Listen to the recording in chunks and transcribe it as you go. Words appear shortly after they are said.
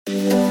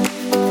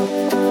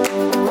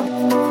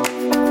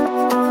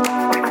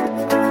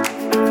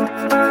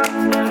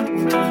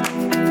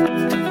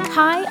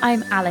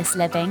I'm Alice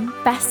Living,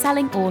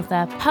 best-selling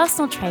author,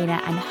 personal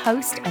trainer, and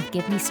host of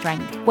Give Me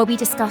Strength, where we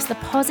discuss the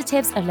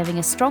positives of living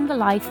a stronger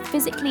life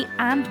physically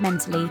and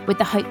mentally with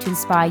the hope to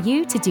inspire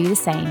you to do the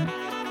same.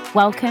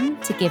 Welcome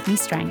to Give Me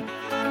Strength.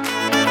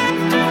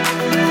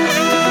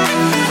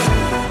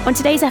 On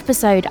today's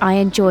episode, I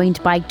am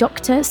joined by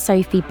Dr.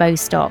 Sophie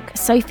Bostock.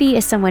 Sophie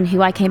is someone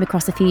who I came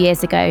across a few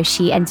years ago.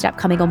 She ended up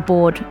coming on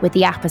board with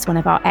the app as one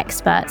of our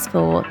experts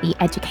for the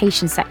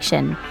education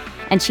section.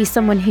 And she's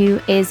someone who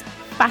is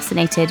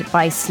fascinated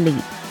by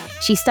sleep.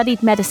 She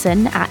studied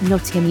medicine at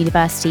Nottingham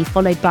University,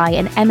 followed by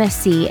an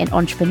MSc in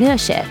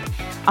entrepreneurship.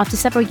 After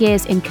several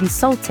years in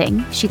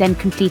consulting, she then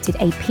completed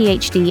a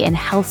PhD in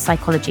health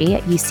psychology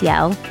at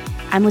UCL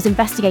and was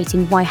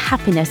investigating why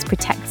happiness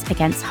protects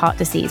against heart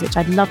disease, which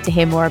I'd love to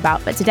hear more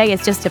about, but today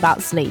is just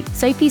about sleep.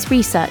 Sophie's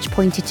research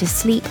pointed to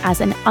sleep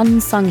as an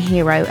unsung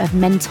hero of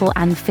mental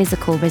and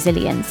physical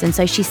resilience, and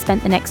so she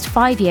spent the next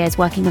 5 years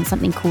working on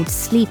something called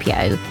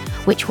Sleepio,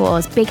 which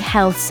was Big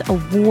Health's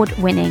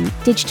award-winning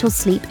digital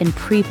sleep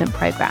improvement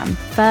program,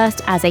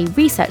 first as a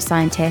research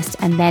scientist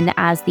and then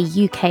as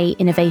the UK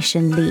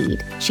innovation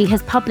lead. She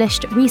has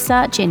published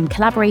research in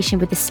collaboration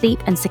with the Sleep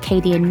and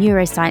Circadian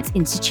Neuroscience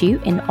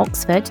Institute in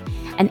Oxford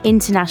and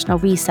international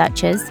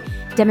researchers,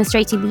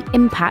 demonstrating the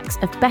impacts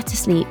of better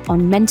sleep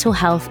on mental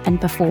health and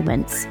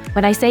performance.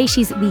 When I say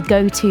she's the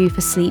go-to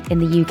for sleep in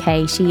the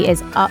UK, she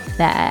is up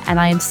there, and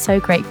I am so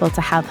grateful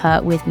to have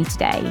her with me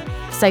today.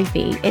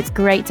 Sophie, it's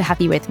great to have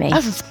you with me.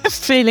 I'm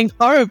feeling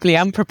horribly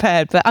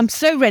unprepared, but I'm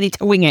so ready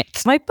to wing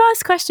it. My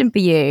first question for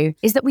you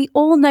is that we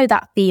all know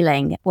that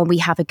feeling when we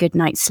have a good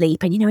night's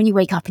sleep, and when you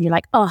wake up and you're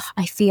like, oh,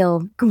 I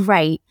feel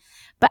great.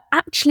 But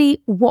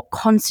actually, what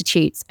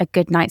constitutes a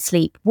good night's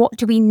sleep? What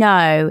do we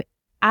know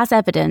as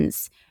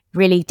evidence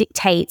really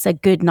dictates a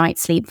good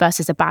night's sleep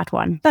versus a bad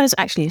one? That is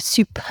actually a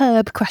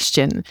superb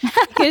question,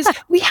 because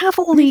we have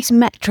all these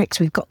metrics.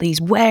 We've got these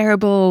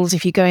wearables.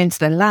 If you go into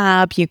the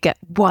lab, you get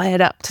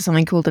wired up to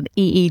something called an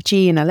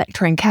EEG, an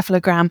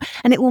electroencephalogram,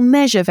 and it will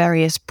measure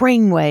various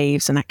brain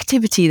waves and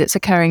activity that's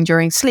occurring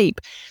during sleep.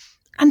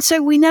 And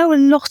so we know a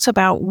lot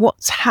about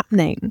what's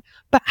happening,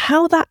 but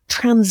how that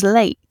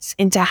translates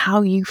into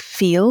how you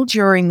feel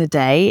during the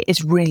day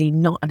is really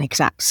not an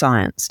exact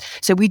science.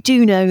 So we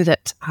do know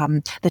that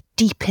the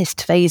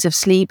deepest phase of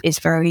sleep is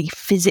very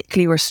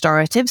physically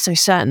restorative. So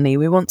certainly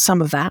we want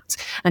some of that.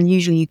 And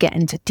usually you get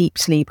into deep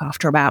sleep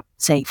after about,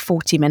 say,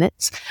 40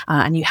 minutes,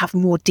 and you have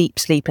more deep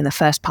sleep in the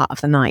first part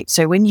of the night.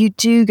 So when you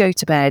do go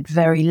to bed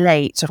very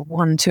late, sort of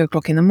 1, 2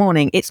 o'clock in the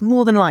morning, it's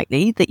more than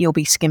likely that you'll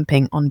be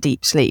skimping on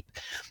deep sleep.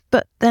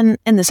 But then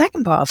in the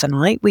second part of the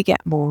night, we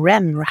get more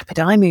REM, rapid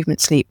eye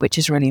movement sleep, which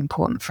is really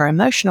important for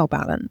emotional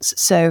balance.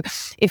 So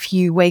if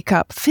you wake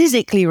up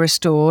physically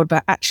restored,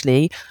 but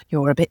actually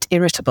you're a bit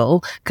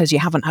irritable because you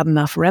haven't had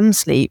enough REM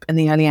sleep in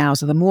the early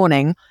hours of the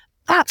morning,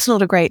 that's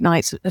not a great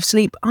night of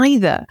sleep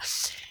either.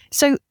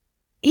 So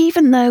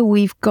even though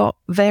we've got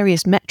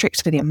various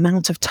metrics for the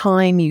amount of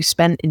time you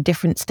spent in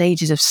different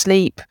stages of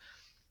sleep,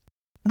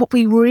 what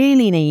we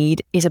really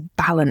need is a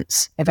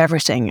balance of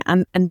everything.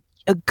 And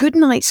a good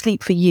night's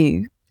sleep for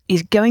you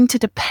is going to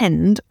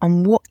depend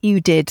on what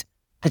you did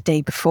the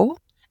day before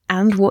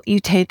and what you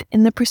did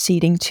in the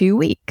preceding 2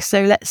 weeks.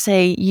 So let's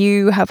say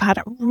you have had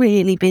a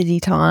really busy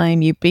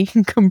time, you've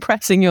been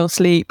compressing your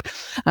sleep.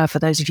 For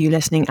those of you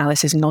listening,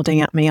 Alice is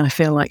nodding at me. I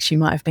feel like she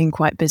might have been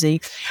quite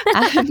busy.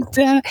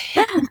 And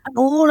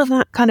all of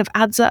that kind of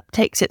adds up,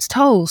 takes its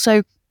toll.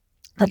 So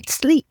the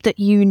sleep that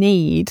you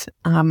need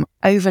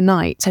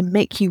overnight to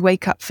make you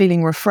wake up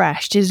feeling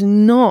refreshed is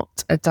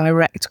not a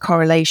direct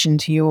correlation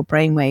to your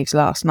brainwaves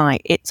last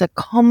night. It's a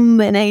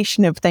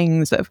combination of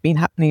things that have been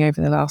happening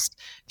over the last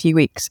few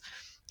weeks.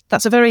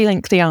 That's a very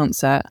lengthy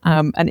answer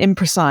and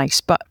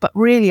imprecise, but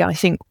really I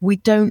think we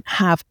don't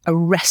have a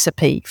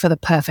recipe for the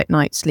perfect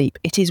night's sleep.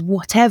 It is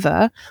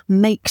whatever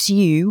makes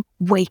you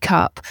wake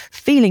up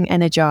feeling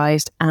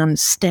energized and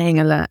staying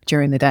alert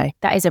during the day.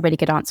 That is a really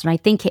good answer. And I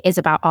think it is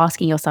about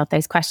asking yourself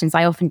those questions.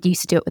 I often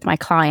used to do it with my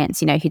clients,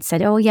 who'd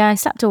said, oh yeah, I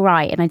slept all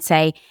right. And I'd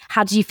say,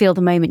 how did you feel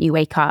the moment you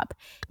wake up?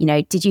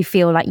 Did you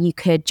feel like you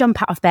could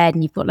jump out of bed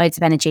and you've got loads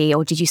of energy,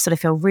 or did you sort of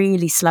feel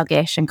really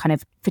sluggish and kind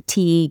of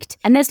fatigued?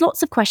 And there's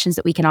lots of questions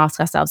that we can ask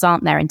ourselves,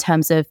 aren't there, in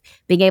terms of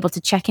being able to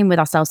check in with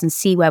ourselves and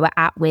see where we're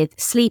at with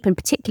sleep. And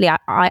particularly,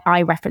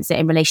 I reference it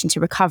in relation to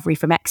recovery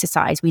from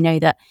exercise. We know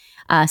that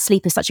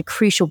sleep is such a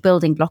crucial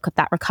building block of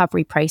that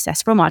recovery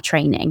process from our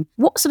training.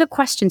 What sort of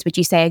questions would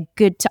you say are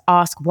good to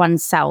ask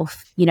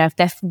oneself, if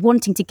they're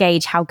wanting to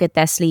gauge how good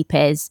their sleep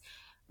is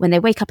when they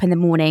wake up in the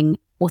morning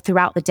or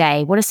throughout the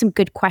day? What are some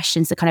good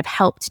questions that kind of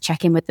help to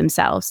check in with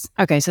themselves?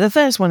 Okay, so the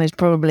first one is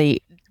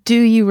probably, do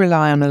you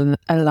rely on an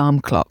alarm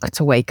clock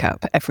to wake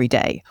up every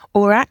day?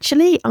 Or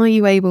actually, are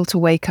you able to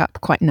wake up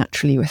quite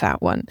naturally without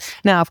one?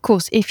 Now, of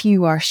course, if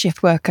you are a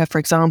shift worker, for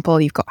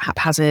example, you've got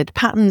haphazard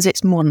patterns,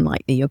 it's more than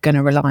likely you're going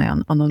to rely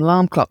on an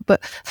alarm clock.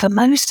 But for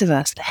most of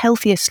us, the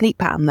healthiest sleep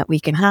pattern that we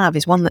can have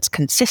is one that's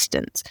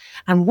consistent.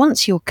 And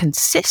once you're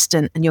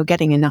consistent and you're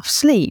getting enough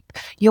sleep,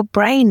 your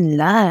brain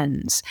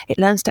learns. It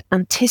learns to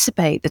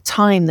anticipate the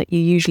time that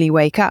you usually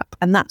wake up.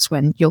 And that's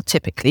when you'll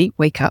typically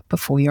wake up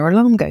before your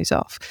alarm goes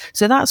off.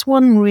 So that's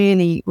one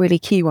really, really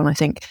key one, I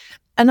think.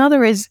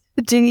 Another is,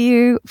 do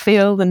you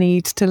feel the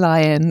need to lie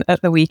in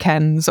at the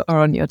weekends or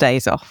on your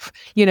days off?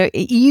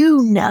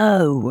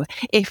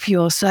 If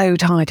you're so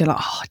tired, you're like,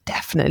 I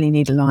definitely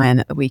need to lie in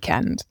at the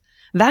weekend.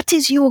 That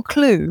is your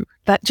clue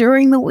that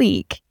during the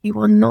week, you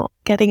are not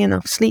getting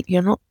enough sleep.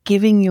 You're not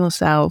giving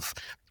yourself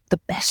the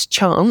best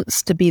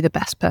chance to be the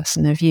best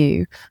person of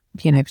you,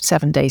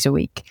 7 days a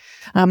week.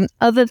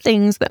 Other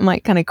things that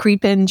might kind of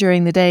creep in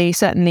during the day,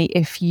 certainly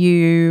if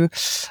we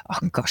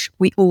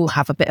all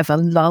have a bit of a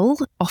lull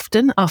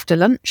often after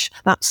lunch.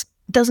 That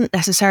doesn't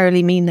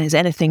necessarily mean there's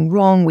anything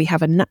wrong. We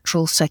have a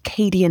natural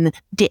circadian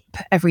dip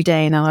every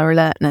day in our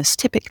alertness,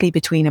 typically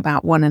between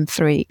about 1 and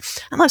 3.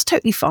 And that's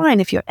totally fine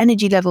if your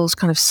energy levels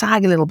kind of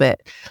sag a little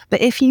bit.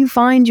 But if you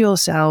find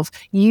yourself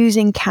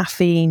using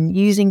caffeine,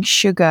 using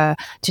sugar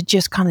to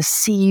just kind of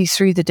see you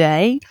through the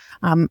day,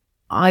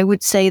 I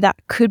would say that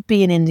could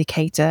be an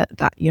indicator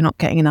that you're not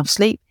getting enough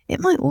sleep. It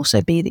might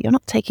also be that you're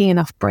not taking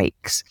enough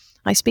breaks.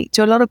 I speak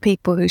to a lot of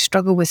people who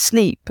struggle with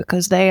sleep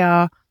because they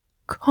are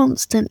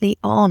constantly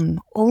on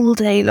all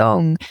day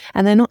long,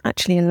 and they're not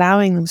actually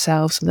allowing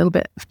themselves a little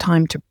bit of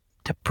time to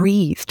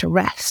breathe, to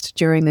rest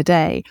during the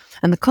day.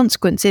 And the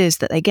consequence is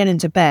that they get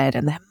into bed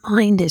and their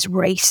mind is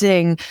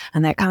racing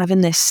and they're kind of in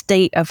this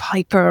state of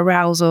hyper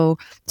arousal.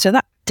 So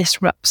that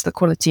disrupts the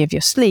quality of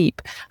your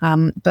sleep.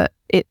 But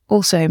it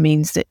also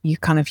means that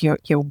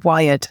you're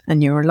wired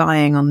and you're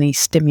relying on these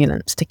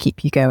stimulants to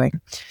keep you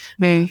going.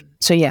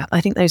 So yeah,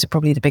 I think those are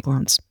probably the big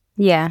ones.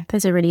 Yeah,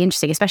 those are really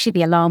interesting, especially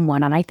the alarm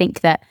one. And I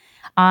think that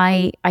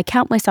I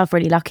count myself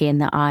really lucky in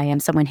that I am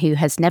someone who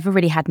has never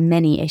really had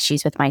many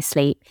issues with my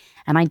sleep.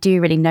 And I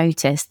do really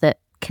notice that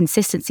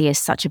consistency is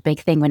such a big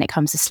thing when it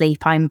comes to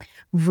sleep. I'm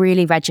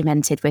really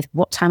regimented with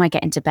what time I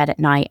get into bed at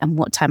night and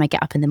what time I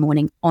get up in the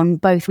morning on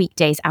both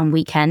weekdays and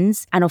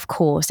weekends. And of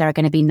course, there are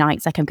going to be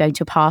nights like I'm going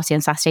to a party on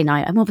Saturday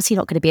night. I'm obviously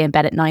not going to be in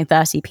bed at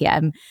 9:30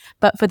 p.m.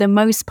 But for the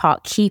most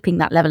part, keeping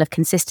that level of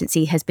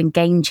consistency has been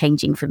game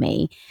changing for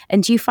me.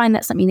 And do you find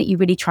that's something that you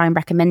really try and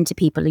recommend to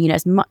people,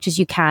 as much as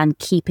you can,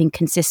 keeping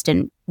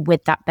consistent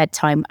with that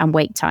bedtime and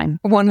wake time?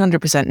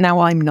 100%.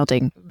 Now I'm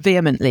nodding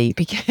vehemently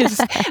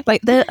because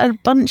a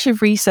bunch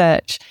of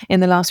research in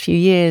the last few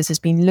years has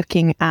been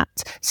looking at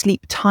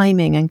sleep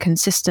timing and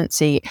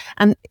consistency.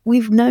 And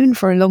we've known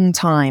for a long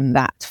time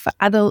that for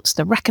adults,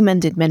 the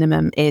recommended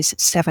minimum is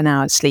 7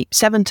 hours sleep.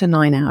 7 to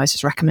 9 hours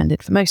is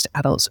recommended for most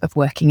adults of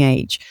working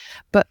age.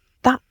 But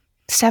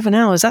 7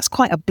 hours, that's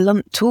quite a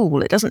blunt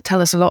tool. It doesn't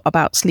tell us a lot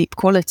about sleep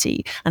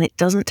quality, and it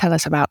doesn't tell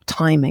us about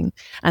timing.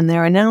 And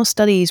there are now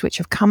studies which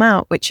have come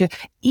out, which are,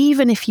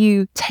 even if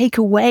you take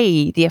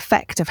away the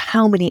effect of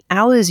how many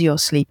hours you're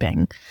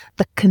sleeping,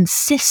 the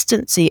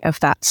consistency of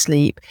that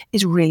sleep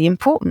is really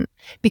important.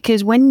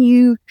 Because when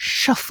you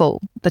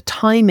shuffle the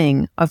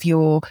timing of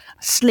your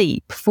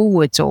sleep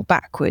forwards or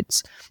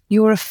backwards,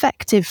 you're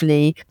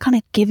effectively kind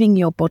of giving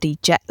your body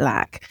jet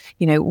lag.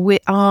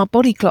 Our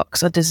body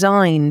clocks are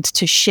designed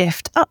to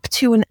shift up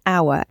to an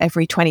hour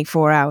every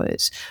 24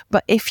 hours.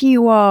 But if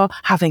you are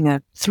having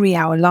a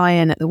 3-hour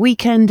lie-in at the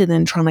weekend and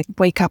then trying to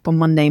wake up on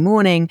Monday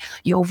morning,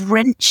 you're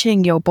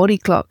wrenching your body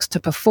clocks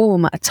to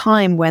perform at a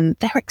time when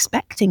they're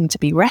expecting to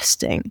be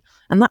resting.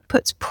 And that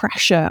puts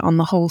pressure on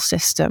the whole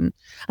system.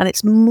 And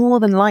it's more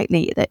than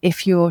likely that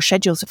if your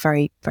schedules are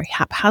very, very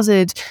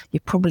haphazard, you're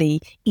probably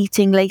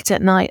eating late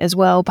at night as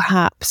well,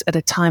 perhaps at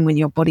a time when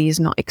your body is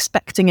not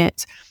expecting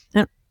it.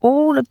 And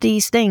all of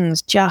these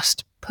things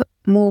just put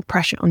more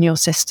pressure on your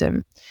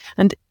system.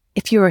 And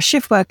if you're a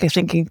shift worker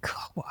thinking,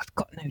 I've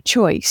got no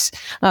choice.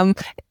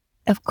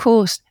 Of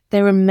course,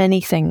 there are many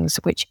things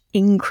which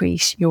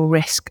increase your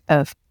risk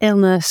of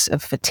illness,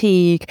 of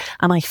fatigue.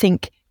 And I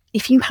think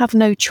if you have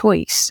no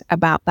choice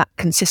about that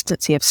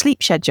consistency of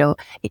sleep schedule,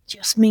 it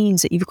just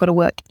means that you've got to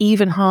work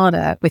even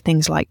harder with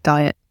things like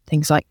diet,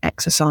 things like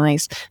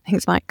exercise,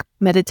 things like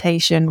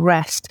meditation,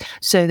 rest,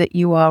 so that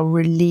you are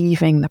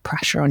relieving the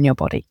pressure on your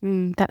body.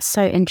 That's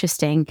so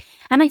interesting.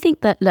 And I think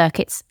that, look,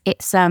 it's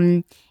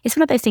one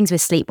of those things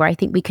with sleep where I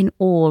think we can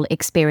all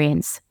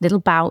experience little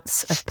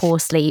bouts of poor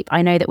sleep.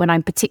 I know that when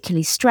I'm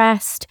particularly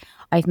stressed,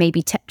 I've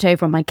maybe tipped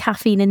over on my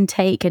caffeine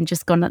intake and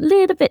just gone a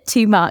little bit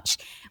too much.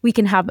 We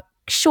can have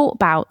short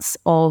bouts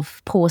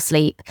of poor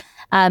sleep.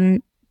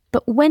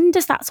 But when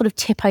does that sort of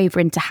tip over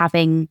into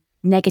having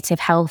negative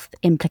health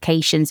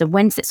implications? And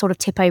when does it sort of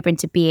tip over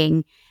into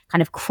being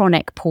kind of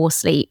chronic poor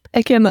sleep?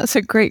 Again, that's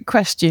a great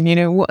question.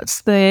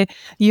 What's the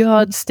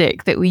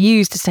yardstick that we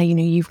use to say,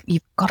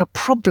 you've got a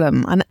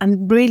problem?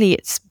 And really,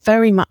 it's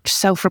very much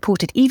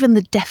self-reported. Even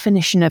the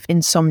definition of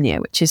insomnia,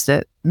 which is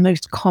the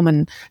most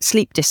common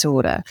sleep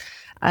disorder,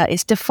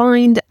 is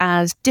defined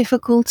as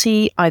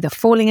difficulty either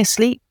falling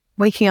asleep,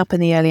 waking up in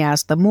the early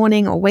hours of the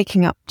morning, or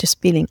waking up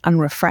just feeling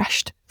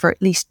unrefreshed for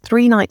at least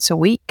 3 nights a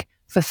week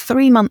for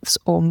 3 months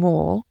or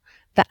more,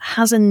 that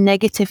has a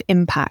negative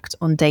impact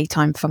on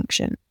daytime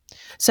function.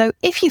 So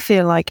if you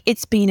feel like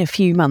it's been a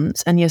few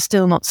months and you're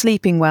still not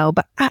sleeping well,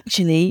 but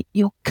actually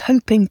you're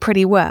coping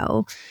pretty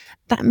well,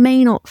 that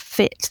may not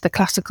fit the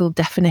classical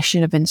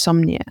definition of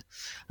insomnia.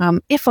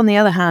 If, on the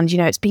other hand,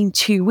 it's been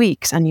 2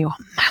 weeks and you're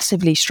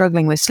massively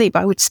struggling with sleep,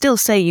 I would still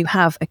say you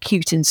have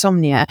acute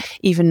insomnia,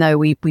 even though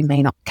we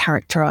may not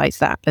characterize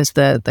that as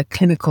the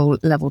clinical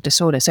level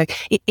disorder. So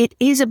it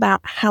is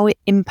about how it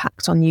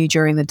impacts on you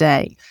during the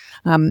day.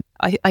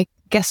 I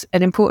guess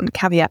an important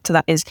caveat to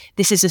that is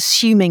this is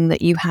assuming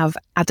that you have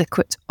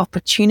adequate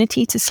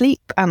opportunity to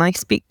sleep. And I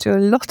speak to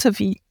a lot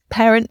of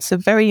parents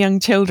of very young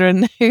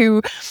children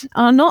who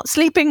are not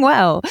sleeping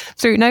well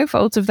through no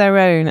fault of their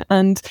own.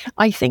 And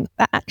I think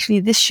that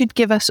actually this should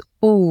give us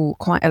all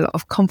quite a lot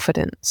of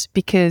confidence,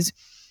 because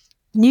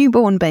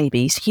newborn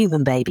babies,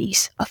 human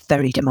babies, are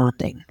very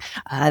demanding.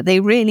 They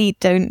really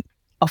don't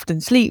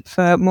often sleep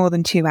for more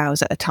than 2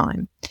 hours at a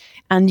time.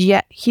 And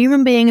yet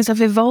human beings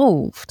have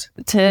evolved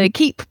to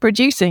keep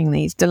producing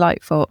these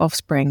delightful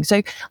offspring.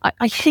 So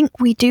I think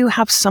we do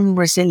have some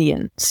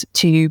resilience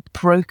to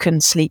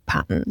broken sleep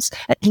patterns,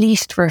 at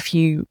least for a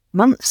few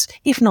months,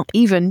 if not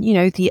even,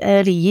 the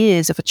early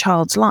years of a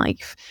child's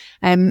life.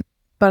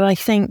 But I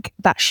think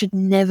that should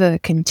never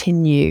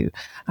continue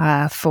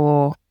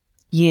for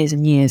years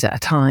and years at a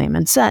time.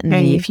 And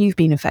certainly if you've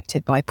been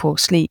affected by poor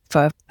sleep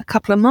for a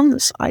couple of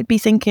months, I'd be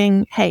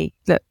thinking, hey,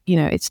 look,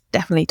 it's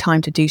definitely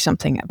time to do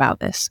something about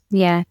this.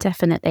 Yeah,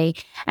 definitely.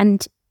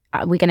 And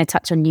we're going to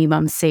touch on new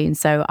mums soon.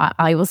 So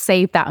I will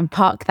save that and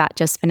park that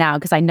just for now,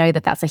 because I know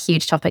that that's a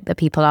huge topic that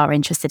people are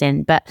interested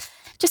in. But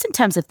just in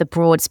terms of the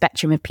broad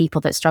spectrum of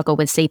people that struggle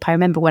with sleep, I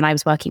remember when I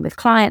was working with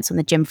clients on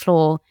the gym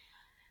floor,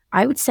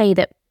 I would say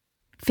that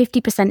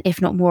 50%,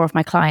 if not more, of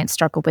my clients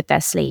struggle with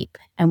their sleep.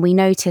 And we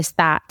noticed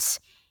that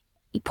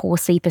poor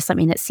sleep is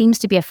something that seems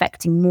to be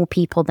affecting more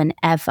people than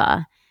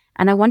ever.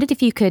 And I wondered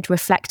if you could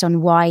reflect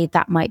on why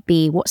that might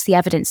be. What's the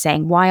evidence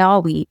saying? Why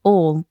are we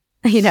all,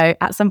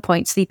 at some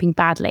point sleeping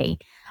badly?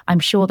 I'm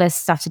sure there's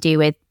stuff to do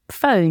with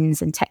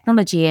phones and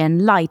technology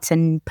and light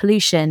and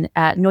pollution,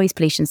 noise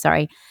pollution,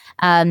 sorry.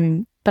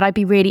 But I'd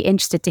be really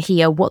interested to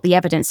hear what the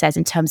evidence says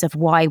in terms of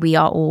why we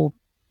are all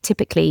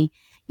typically,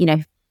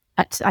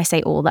 I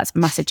say all, that's a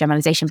massive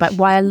generalization, but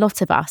why a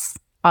lot of us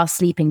are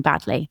sleeping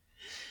badly.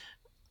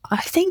 I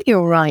think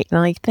you're right. And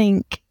I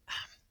think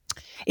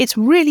it's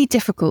really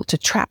difficult to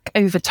track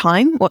over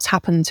time what's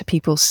happened to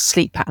people's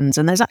sleep patterns.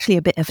 And there's actually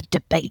a bit of a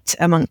debate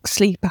amongst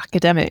sleep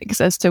academics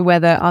as to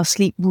whether our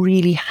sleep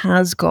really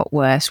has got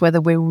worse,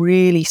 whether we're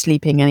really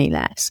sleeping any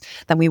less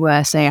than we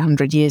were, say,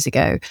 100 years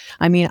ago.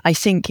 I mean, I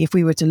think if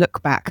we were to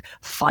look back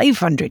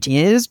 500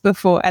 years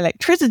before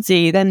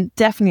electricity, then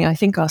definitely I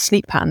think our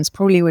sleep patterns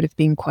probably would have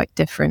been quite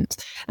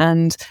different.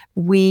 And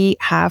we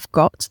have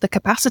got the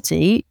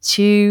capacity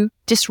to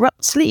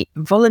disrupt sleep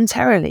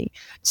voluntarily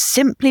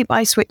simply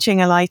by switching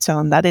a light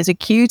on. That is a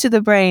cue to the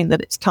brain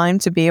that it's time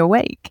to be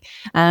awake.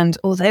 And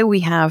although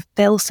we have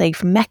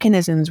fail-safe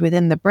mechanisms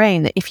within the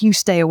brain that if you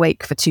stay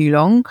awake for too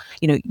long,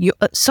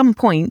 at some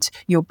point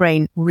your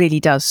brain really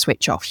does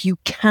switch off. You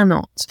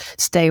cannot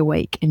stay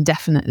awake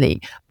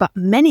indefinitely. But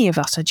many of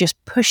us are just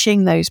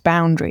pushing those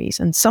boundaries,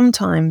 and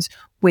sometimes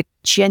we're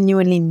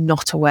genuinely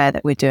not aware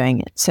that we're doing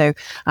it. So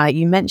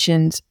you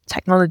mentioned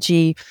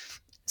technology.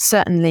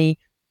 Certainly,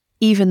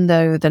 even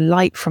though the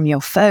light from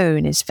your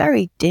phone is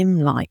very dim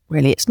light,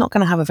 really, it's not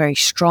going to have a very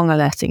strong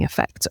alerting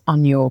effect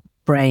on your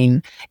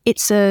brain.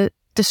 It's a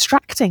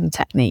distracting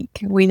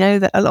technique. We know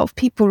that a lot of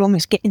people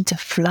almost get into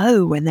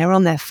flow when they're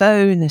on their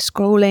phone, they're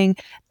scrolling.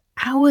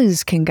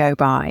 Hours can go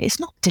by. It's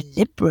not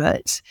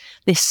deliberate,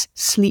 this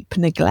sleep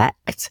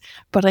neglect.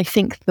 But I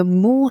think the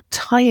more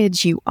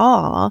tired you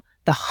are,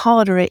 the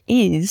harder it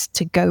is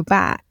to go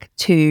back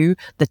to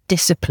the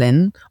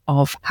discipline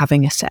of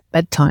having a set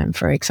bedtime,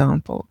 for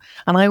example.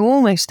 And I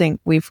almost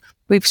think we've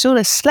sort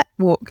of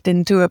sleptwalked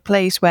into a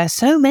place where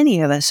so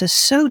many of us are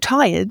so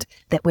tired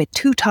that we're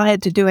too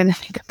tired to do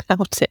anything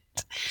about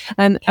it.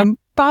 And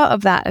part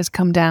of that has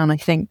come down, I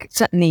think,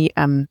 certainly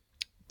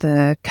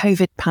the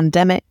COVID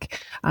pandemic,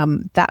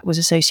 that was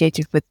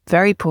associated with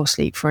very poor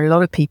sleep for a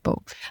lot of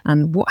people.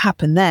 And what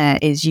happened there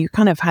is you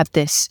kind of had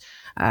this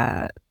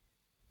at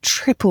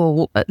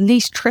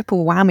least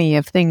triple whammy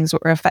of things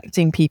that were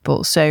affecting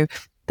people. So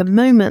the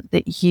moment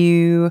that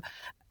you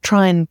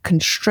try and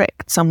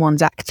constrict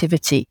someone's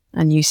activity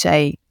and you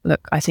say,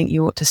 look, I think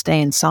you ought to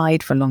stay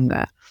inside for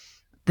longer,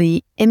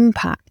 the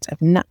impact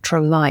of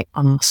natural light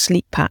on our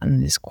sleep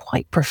pattern is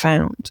quite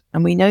profound.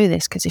 And we know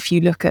this because if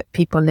you look at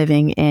people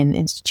living in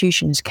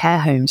institutions, care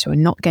homes who are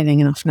not getting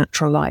enough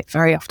natural light,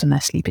 very often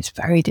their sleep is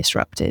very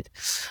disrupted.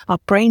 Our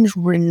brains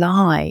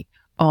rely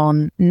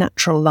on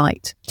natural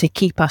light to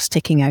keep us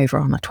ticking over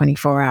on a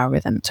 24-hour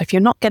rhythm. So if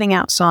you're not getting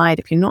outside,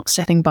 if you're not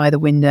sitting by the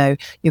window,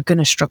 you're going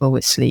to struggle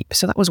with sleep.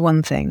 So that was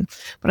one thing.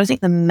 But I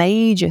think the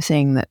major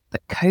thing that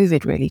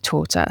COVID really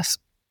taught us,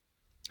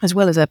 as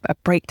well as a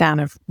breakdown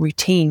of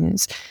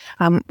routines,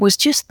 was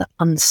just the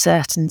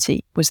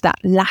uncertainty, was that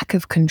lack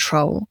of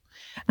control.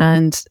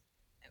 And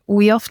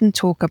we often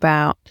talk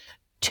about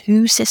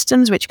two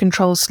systems which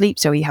control sleep.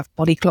 So we have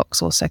body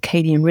clocks or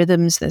circadian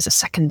rhythms. There's a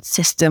second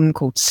system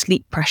called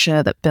sleep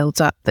pressure that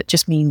builds up. That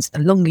just means the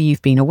longer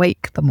you've been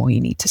awake, the more you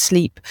need to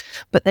sleep.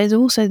 But there's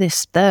also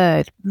this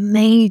third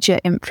major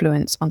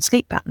influence on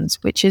sleep patterns,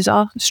 which is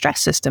our stress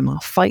system,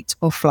 our fight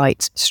or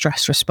flight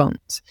stress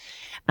response.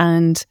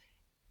 And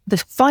the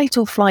fight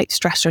or flight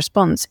stress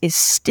response is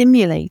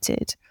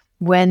stimulated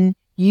when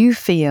you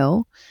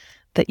feel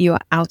that you are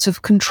out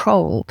of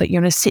control, that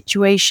you're in a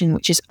situation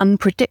which is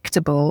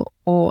unpredictable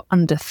or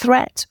under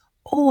threat,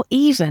 or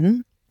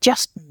even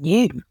just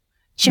new.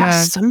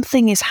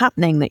 Something is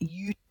happening that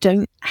you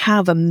don't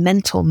have a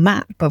mental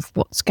map of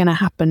what's going to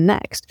happen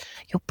next.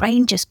 Your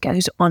brain just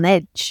goes on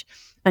edge.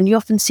 And you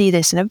often see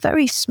this in a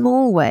very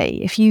small way.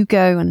 If you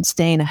go and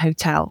stay in a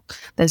hotel,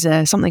 there's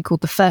something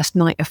called the first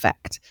night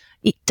effect.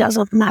 It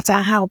doesn't matter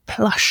how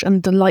plush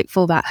and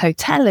delightful that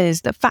hotel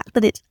is, the fact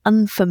that it's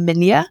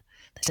unfamiliar,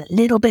 there's a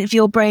little bit of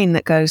your brain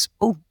that goes,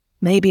 oh,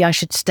 maybe I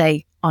should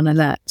stay on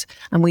alert.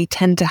 And we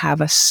tend to have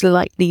a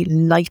slightly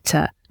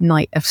lighter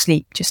night of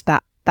sleep, just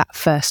that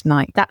first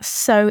night. That's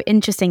so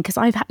interesting because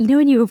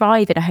when you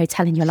arrive at a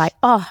hotel and you're like,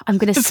 oh, I'm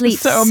going to sleep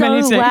so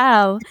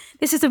well.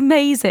 This is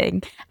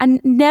amazing. And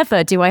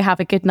never do I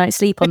have a good night's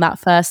sleep on that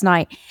first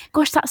night.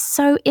 Gosh, that's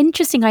so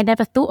interesting. I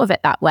never thought of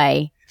it that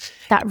way.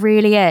 That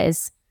really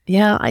is.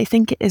 Yeah, I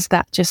think it is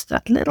just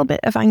that little bit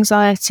of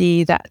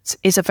anxiety that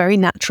is a very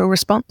natural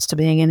response to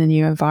being in a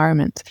new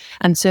environment.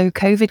 And so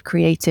COVID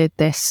created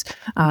this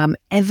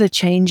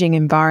ever-changing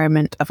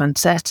environment of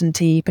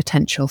uncertainty,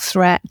 potential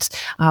threat.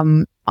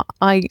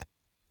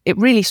 It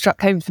really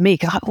struck home for me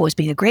because I've always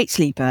been a great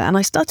sleeper, and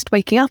I started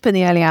waking up in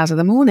the early hours of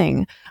the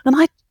morning and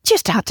I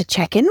just had to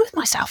check in with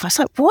myself. I was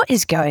like, what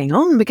is going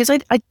on? Because I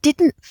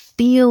didn't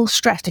feel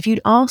stressed. If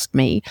you'd asked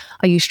me,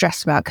 are you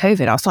stressed about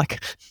COVID? I was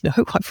like, no,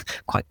 I'm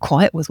quite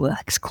quiet with work.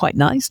 It's quite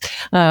nice,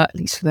 at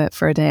least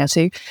for a day or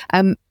two.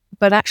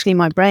 But actually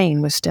my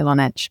brain was still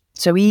on edge.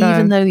 So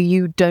even though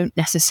you don't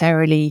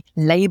necessarily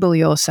label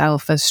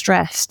yourself as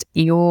stressed,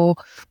 your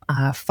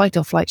fight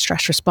or flight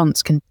stress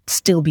response can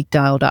still be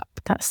dialed up.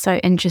 That's so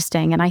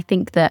interesting. And I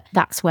think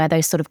that's where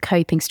those sort of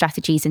coping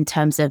strategies in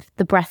terms of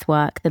the breath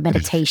work, the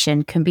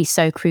meditation can be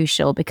so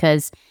crucial,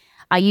 because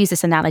I use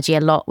this analogy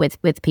a lot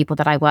with people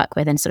that I work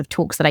with and sort of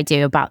talks that I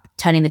do about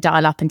turning the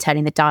dial up and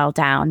turning the dial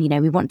down. You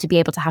know, we want to be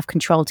able to have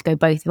control to go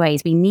both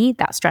ways. We need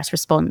that stress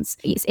response.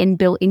 It's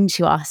inbuilt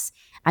into us.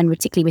 And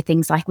particularly with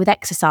things like with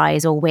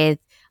exercise or with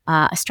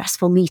a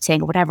stressful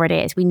meeting or whatever it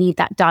is, we need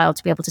that dial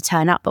to be able to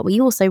turn up. But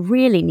we also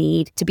really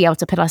need to be able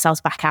to put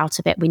ourselves back out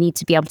of it. We need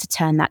to be able to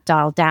turn that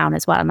dial down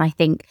as well. And I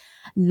think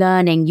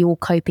learning your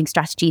coping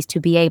strategies to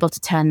be able to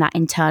turn that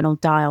internal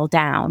dial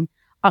down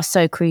are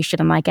so crucial.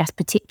 And I guess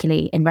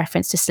particularly in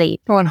reference to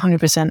sleep.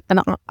 100%.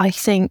 And I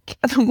think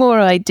the more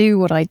I do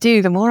what I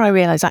do, the more I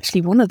realize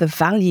actually one of the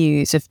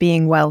values of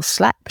being well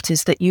slept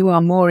is that you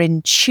are more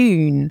in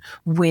tune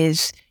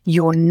with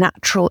your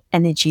natural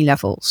energy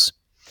levels.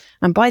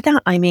 And by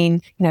that, I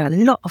mean, a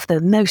lot of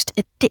the most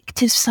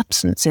addictive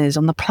substances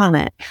on the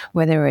planet,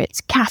 whether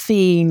it's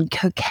caffeine,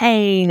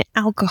 cocaine,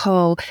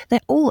 alcohol, they're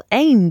all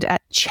aimed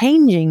at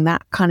changing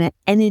that kind of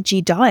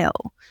energy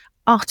dial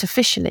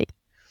artificially.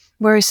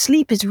 Whereas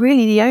sleep is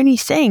really the only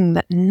thing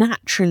that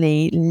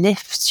naturally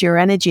lifts your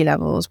energy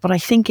levels. But I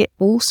think it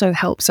also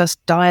helps us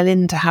dial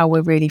into how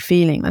we're really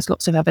feeling. There's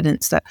lots of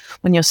evidence that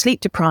when you're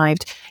sleep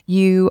deprived,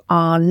 you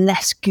are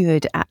less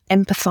good at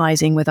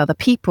empathizing with other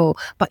people,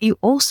 but you're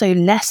also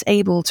less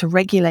able to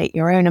regulate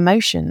your own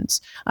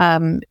emotions.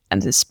 And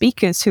the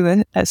speakers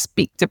who are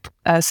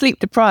sleep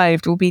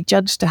deprived will be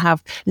judged to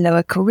have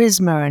lower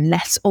charisma and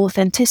less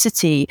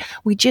authenticity.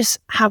 We just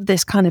have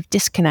this kind of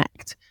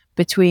disconnect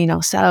between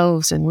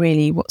ourselves and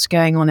really what's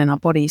going on in our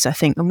bodies. I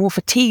think the more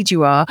fatigued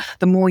you are,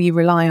 the more you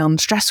rely on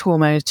stress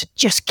hormones to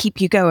just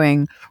keep you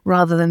going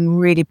rather than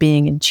really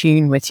being in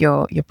tune with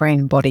your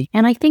brain and body.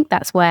 And I think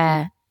that's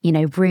where,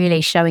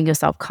 really showing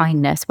yourself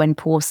kindness when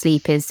poor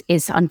sleep is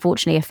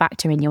unfortunately a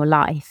factor in your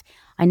life.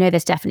 I know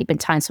there's definitely been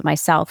times for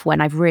myself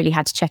when I've really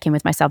had to check in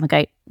with myself and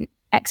go,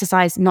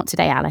 exercise, not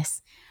today,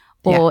 Alice.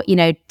 Or,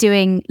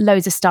 doing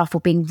loads of stuff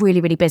or being really,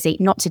 really busy,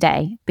 not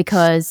today,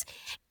 because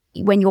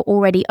when you're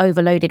already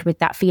overloaded with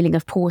that feeling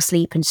of poor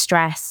sleep and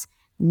stress,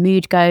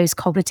 mood goes,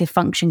 cognitive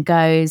function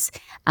goes,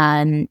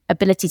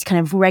 ability to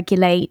kind of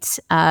regulate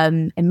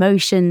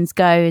emotions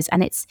goes.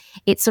 And it's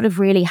sort of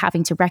really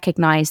having to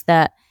recognize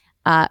that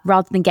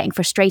rather than getting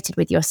frustrated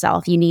with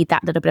yourself, you need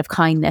that little bit of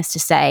kindness to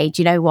say,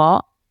 do you know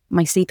what?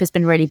 My sleep has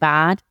been really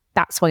bad.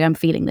 That's why I'm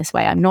feeling this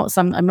way. I'm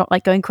not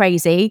like going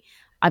crazy.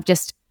 I've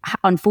just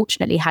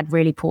unfortunately had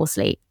really poor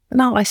sleep.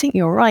 No, I think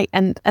you're right.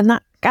 And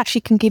that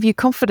actually can give you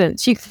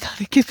confidence. You can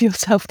kind of give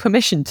yourself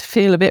permission to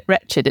feel a bit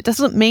wretched. It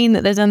doesn't mean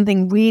that there's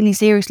anything really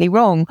seriously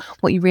wrong.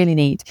 What you really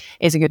need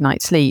is a good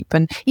night's sleep.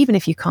 And even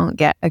if you can't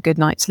get a good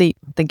night's sleep,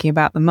 thinking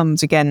about the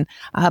mums again,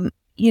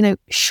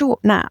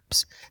 short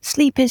naps.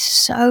 Sleep is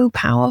so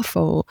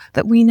powerful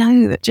that we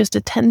know that just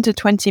a 10 to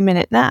 20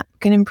 minute nap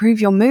can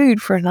improve your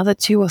mood for another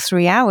 2 or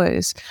 3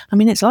 hours. I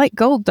mean, it's like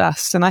gold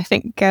dust. And I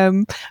think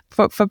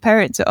for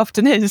parents, it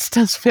often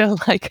does feel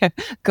like a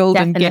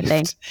golden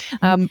gift.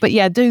 But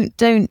yeah,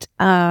 don't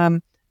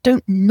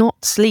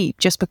not sleep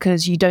just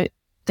because you don't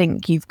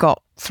think you've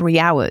got 3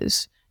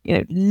 hours.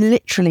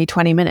 Literally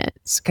 20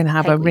 minutes can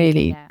have a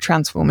really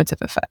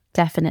transformative effect.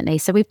 Definitely.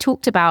 So we've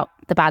talked about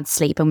the bad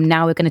sleep, and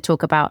now we're going to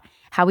talk about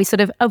how we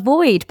sort of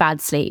avoid bad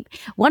sleep.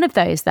 One of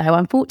those, though,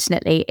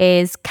 unfortunately,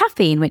 is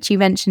caffeine, which you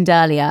mentioned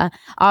earlier.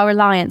 Our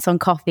reliance on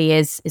coffee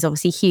is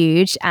obviously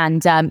huge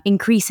and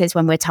increases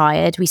when we're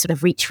tired. We sort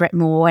of reach for it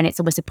more, and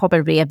it's almost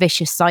probably a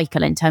vicious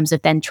cycle in terms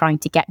of then trying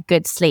to get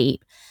good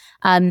sleep.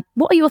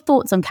 What are your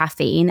thoughts on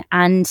caffeine?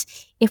 And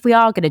if we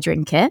are going to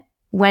drink it,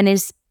 when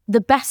is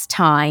the best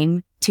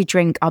time to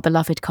drink our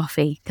beloved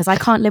coffee? Because I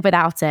can't live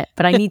without it,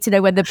 but I need to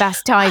know when the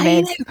best time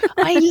is.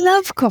 I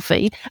love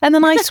coffee. And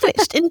then I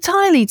switched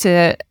entirely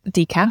to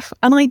decaf,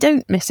 and I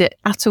don't miss it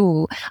at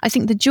all. I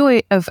think the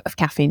joy of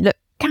caffeine, look,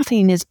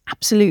 caffeine is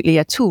absolutely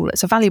a tool.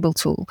 It's a valuable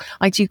tool.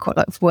 I do quite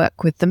a lot of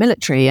work with the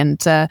military, and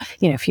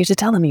if you were to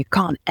tell them you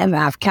can't ever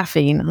have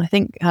caffeine, I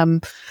think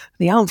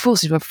the armed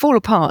forces would fall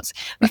apart.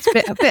 That's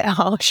a bit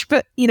harsh,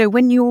 but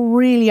when you're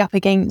really up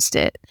against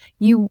it,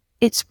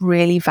 it's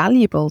really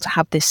valuable to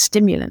have this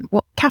stimulant.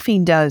 What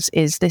caffeine does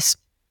is this,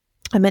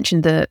 I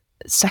mentioned the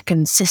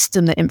second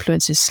system that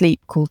influences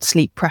sleep called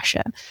sleep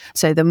pressure.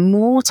 So the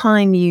more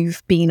time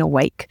you've been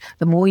awake,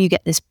 the more you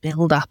get this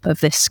build-up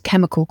of this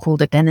chemical called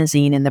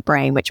adenosine in the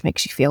brain, which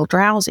makes you feel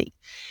drowsy.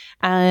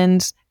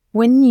 And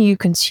when you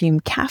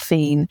consume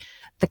caffeine,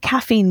 the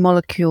caffeine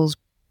molecules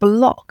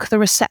block the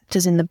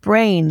receptors in the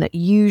brain that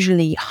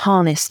usually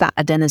harness that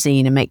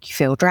adenosine and make you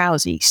feel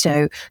drowsy.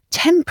 So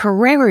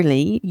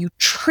temporarily, you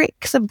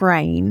trick the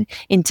brain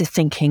into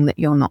thinking that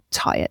you're not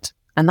tired.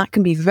 And that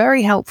can be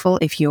very helpful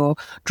if you're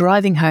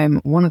driving home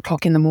at 1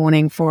 o'clock in the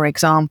morning, for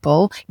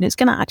example. And it's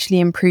going to actually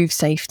improve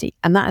safety.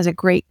 And that is a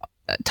great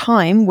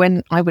time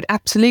when I would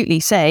absolutely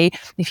say,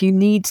 if you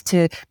need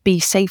to be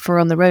safer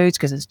on the roads,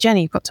 because as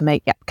Jenny, you've got to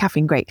make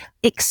caffeine great,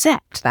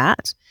 except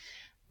that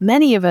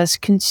many of us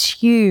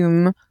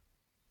consume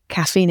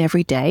caffeine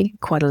every day,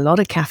 quite a lot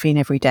of caffeine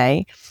every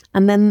day,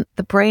 and then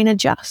the brain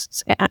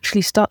adjusts. It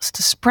actually starts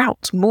to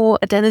sprout more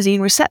adenosine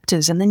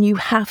receptors, and then you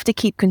have to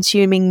keep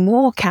consuming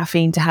more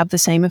caffeine to have the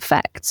same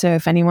effect. So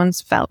if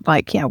anyone's felt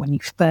like, when you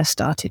first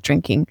started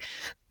drinking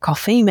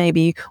coffee,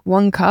 maybe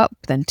 1 cup,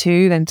 then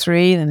 2, then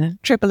 3, then a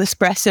triple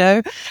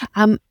espresso.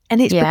 And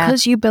it's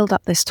because you build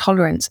up this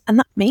tolerance. And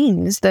that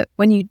means that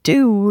when you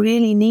do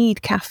really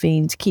need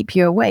caffeine to keep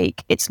you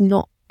awake, it's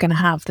not going to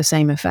have the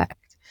same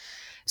effect.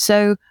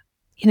 So,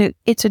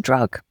 it's a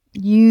drug.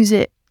 Use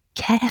it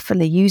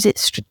carefully, use it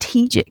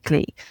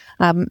strategically.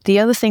 The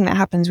other thing that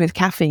happens with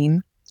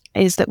caffeine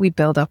is that we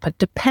build up a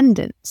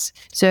dependence.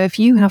 So if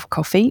you have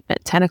coffee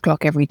at 10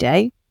 o'clock every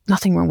day,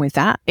 nothing wrong with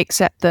that,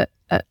 except that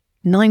at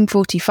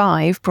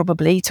 9:45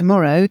 probably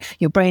tomorrow,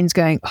 your brain's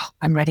going,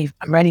 I'm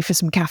ready for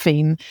some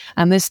caffeine.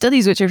 And there's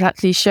studies which have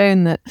actually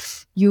shown that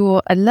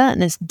your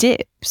alertness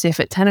dips if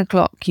at 10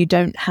 o'clock you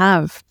don't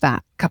have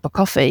that cup of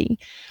coffee.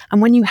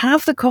 And when you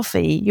have the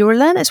coffee, your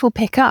alertness will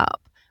pick up,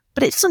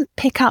 but it doesn't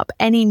pick up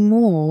any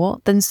more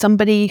than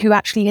somebody who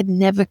actually had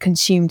never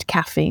consumed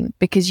caffeine,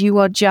 because you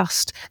are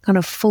just kind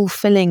of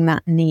fulfilling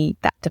that need,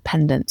 that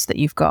dependence that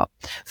you've got.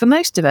 For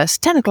most of us,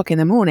 10 o'clock in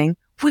the morning,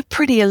 we're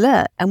pretty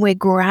alert, and we're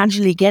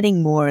gradually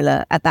getting more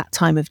alert at that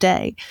time of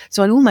day.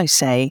 So I'd almost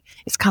say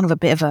it's kind of a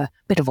bit of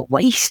a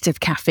waste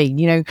of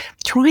caffeine.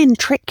 Try and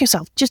trick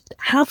yourself. Just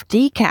have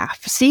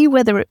decaf. See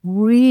whether it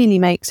really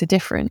makes a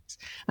difference.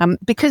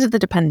 Because of the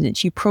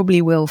dependence, you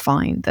probably will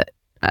find that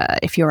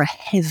if you're a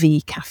heavy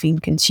caffeine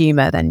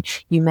consumer, then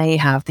you may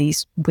have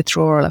these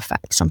withdrawal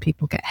effects. Some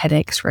people get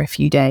headaches for a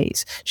few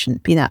days.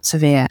 Shouldn't be that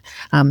severe.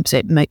 So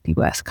it might be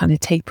worth kind of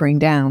tapering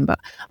down. But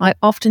I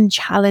often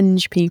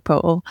challenge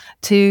people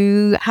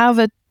to have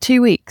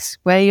 2 weeks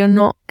where you're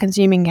not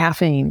consuming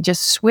caffeine.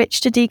 Just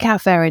switch to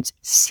decaf variants,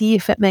 see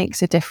if it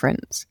makes a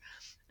difference.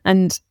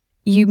 And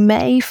you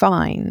may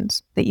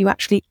find that you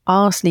actually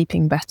are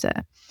sleeping better,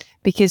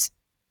 because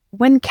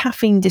when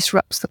caffeine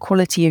disrupts the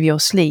quality of your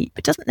sleep,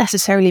 it doesn't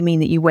necessarily mean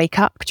that you wake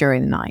up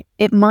during the night.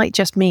 It might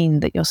just mean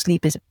that your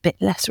sleep is a bit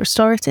less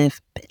restorative,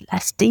 a bit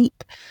less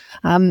deep.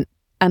 And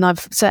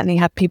I've certainly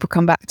had people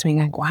come back to me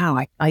and go,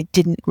 wow, I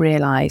didn't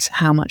realize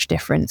how much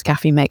difference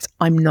caffeine makes.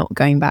 I'm not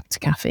going back to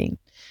caffeine.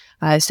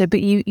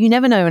 But you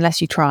never know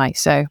unless you try.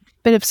 So a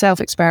bit of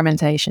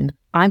self-experimentation.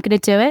 I'm going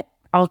to do it.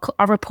 I'll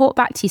report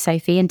back to you,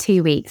 Sophie, in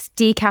 2 weeks.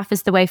 Decaf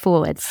is the way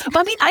forwards. But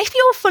I mean, if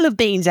you're full of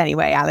beans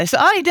anyway, Alice,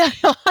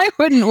 I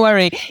wouldn't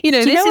worry. You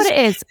know, Do you know what it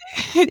is?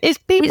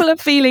 If people are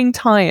feeling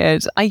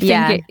tired, I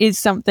think it is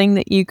something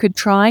that you could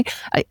try.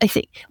 I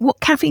think what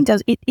caffeine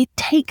does, it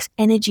takes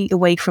energy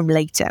away from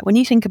later. When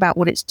you think about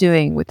what it's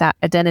doing with that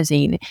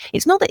adenosine,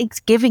 it's not that it's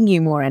giving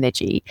you more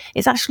energy.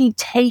 It's actually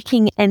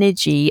taking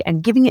energy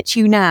and giving it to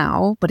you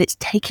now, but it's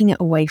taking it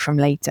away from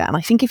later. And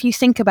I think if you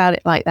think about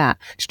it like that,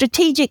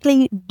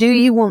 strategically, do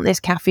you want this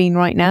caffeine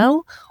right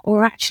now?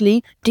 Or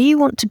actually, do you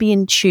want to be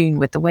in tune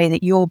with the way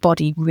that your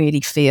body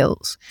really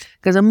feels?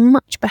 Because a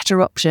much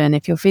better option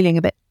if you're feeling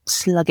a bit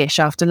sluggish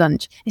after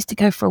lunch is to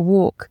go for a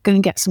walk, go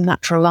and get some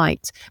natural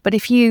light. But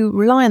if you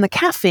rely on the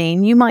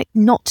caffeine, you might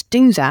not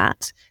do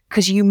that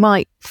because you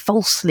might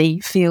falsely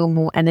feel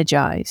more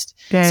energized.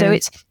 Yeah. So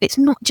it's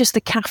not just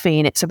the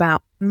caffeine, it's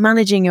about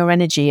managing your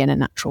energy in a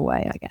natural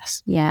way, I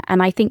guess. Yeah,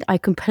 and I think I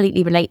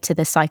completely relate to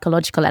the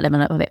psychological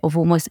element of it, of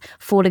almost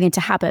falling into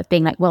habit of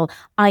being like, well,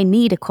 I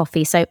need a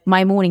coffee. So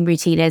my morning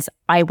routine is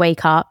I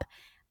wake up,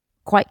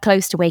 quite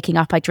close to waking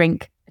up, I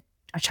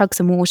chug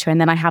some water and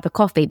then I have a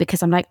coffee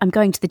because I'm like, I'm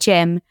going to the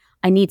gym,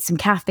 I need some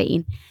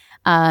caffeine.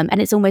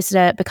 And it's almost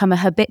become a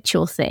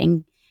habitual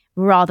thing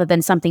rather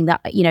than something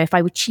that, you know, if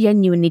I would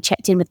genuinely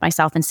checked in with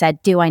myself and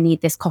said, do I need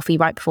this coffee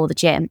right before the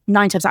gym?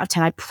 9 times out of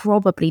 10, I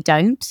probably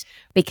don't,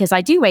 because I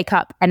do wake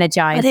up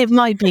energized. But it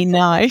might be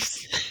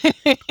nice.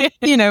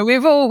 You know,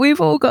 we've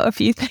all got a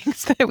few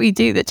things that we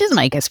do that just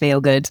make us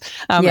feel good.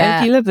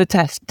 If you love the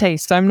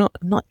taste, don't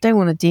want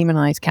to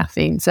demonize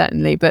caffeine,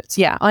 certainly. But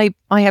yeah,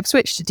 I have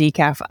switched to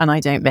decaf and I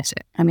don't miss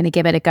it. I'm going to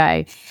give it a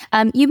go.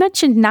 You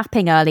mentioned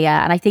napping earlier,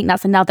 and I think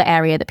that's another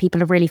area that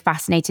people are really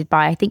fascinated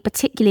by. I think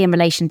particularly in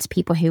relation to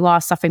people who are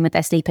suffering with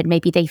their sleep and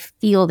maybe they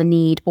feel the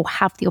need or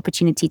have the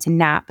opportunity to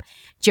nap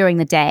during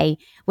the day.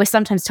 We're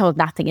sometimes told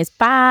napping is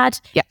bad.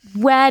 Yeah.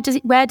 Where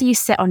do you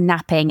sit on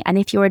napping? And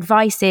if your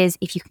advice is,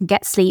 if you can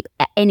get sleep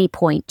at any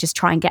point, just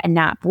try and get a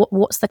nap,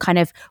 what's the kind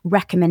of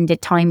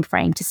recommended time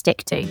frame to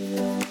stick to?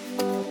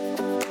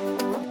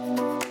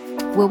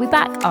 We'll be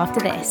back after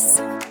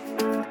this.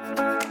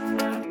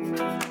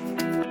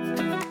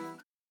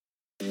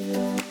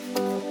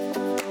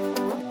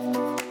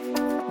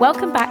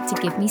 Welcome back to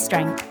Give Me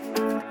Strength.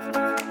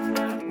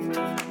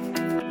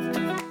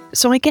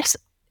 So I guess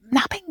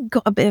napping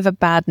got a bit of a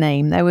bad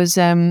name. There was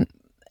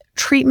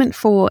treatment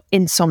for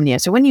insomnia.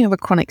 So when you have a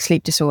chronic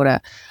sleep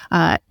disorder,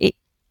 it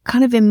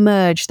kind of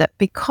emerged that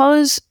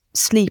because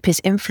sleep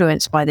is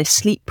influenced by this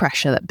sleep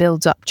pressure that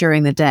builds up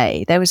during the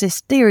day, there was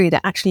this theory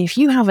that actually if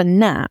you have a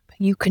nap,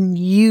 you can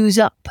use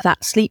up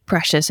that sleep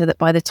pressure so that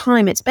by the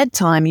time it's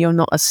bedtime, you're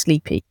not as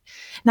sleepy.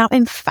 Now,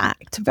 in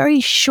fact,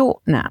 very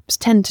short naps,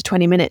 10 to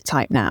 20 minute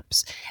type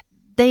naps,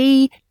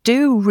 they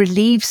do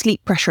relieve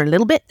sleep pressure a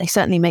little bit. They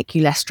certainly make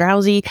you less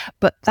drowsy,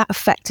 but that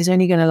effect is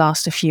only going to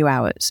last a few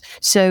hours.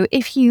 So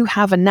if you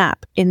have a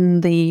nap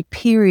in the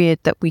period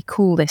that we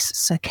call this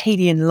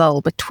circadian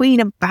lull, between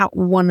about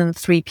 1 and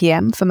 3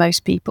 p.m. for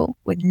most people,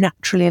 we're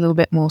naturally a little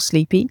bit more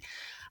sleepy.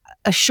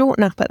 A short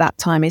nap at that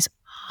time is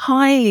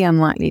highly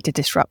unlikely to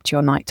disrupt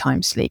your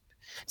nighttime sleep.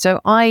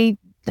 So I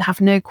have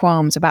no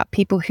qualms about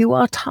people who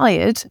are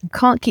tired and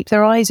can't keep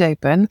their eyes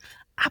open.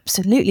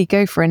 Absolutely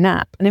go for a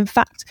nap. And in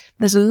fact,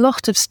 there's a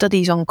lot of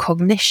studies on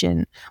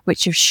cognition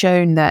which have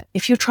shown that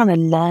if you're trying to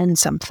learn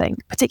something,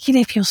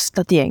 particularly if you're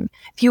studying,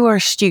 if you are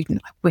a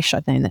student, I wish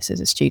I'd known this as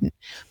a student,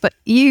 but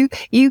you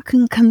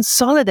can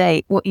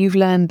consolidate what you've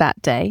learned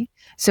that day.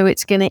 So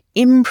it's going to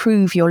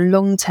improve your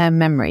long-term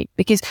memory,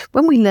 because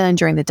when we learn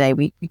during the day,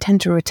 we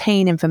tend to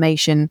retain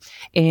information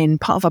in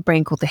part of our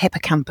brain called the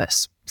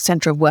hippocampus,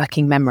 center of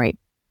working memory.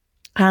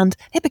 And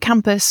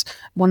hippocampus,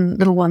 one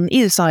little one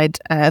either side,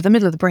 the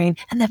middle of the brain,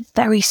 and they're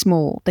very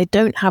small. They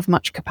don't have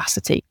much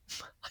capacity.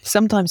 I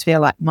sometimes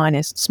feel like mine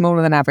is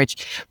smaller than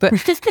average. But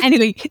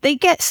anyway, they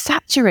get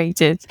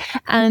saturated.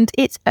 And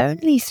it's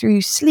only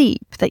through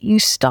sleep that you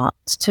start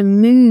to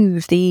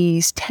move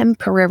these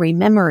temporary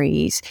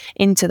memories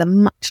into the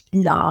much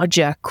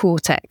larger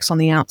cortex on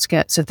the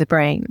outskirts of the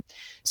brain.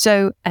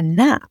 So a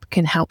nap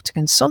can help to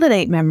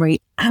consolidate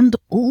memory and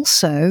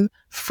also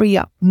free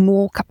up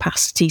more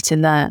capacity to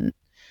learn.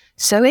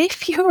 So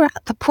if you're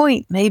at the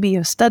point, maybe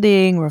you're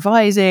studying,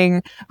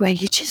 revising, where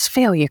you just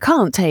feel you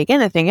can't take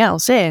anything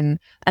else in,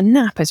 a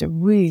nap is a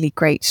really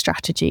great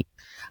strategy.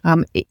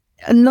 A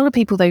lot of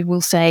people, they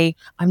will say,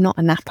 I'm not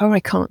a napper, I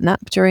can't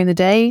nap during the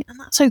day. And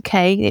that's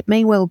okay. It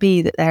may well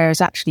be that there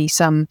is actually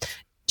some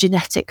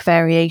genetic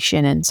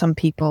variation in some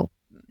people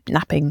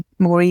napping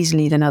more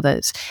easily than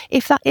others.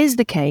 If that is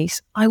the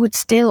case, I would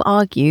still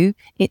argue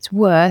it's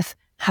worth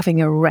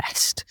having a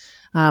rest.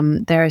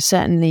 There is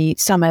certainly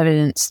some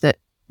evidence that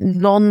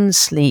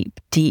non-sleep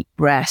deep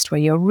rest, where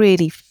you're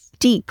really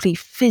deeply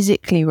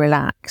physically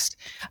relaxed,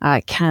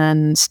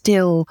 can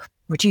still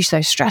reduce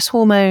those stress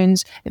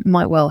hormones. It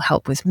might well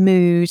help with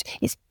mood.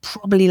 It's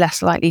probably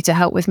less likely to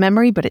help with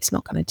memory, but it's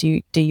not going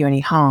to do you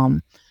any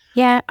harm.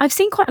 Yeah, I've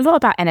seen quite a lot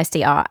about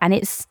NSDR, and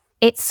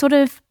it's sort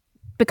of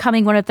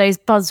becoming one of those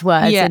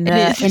buzzwords in the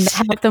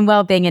health and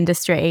wellbeing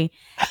industry.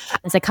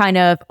 There's a kind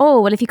of, oh,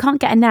 well, if you can't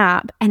get a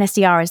nap,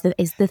 NSDR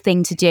is the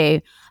thing to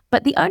do.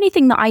 But the only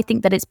thing that I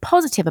think that is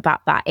positive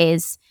about that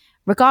is,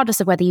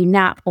 regardless of whether you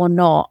nap or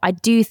not, I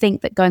do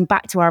think that going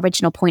back to our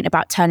original point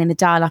about turning the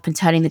dial up and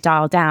turning the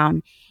dial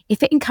down,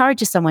 if it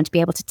encourages someone to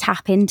be able to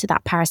tap into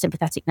that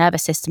parasympathetic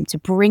nervous system to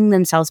bring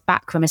themselves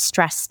back from a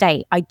stress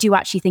state, I do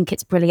actually think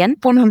it's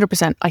brilliant.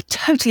 100%. I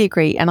totally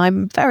agree. And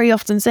I'm very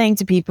often saying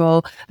to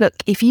people, look,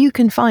 if you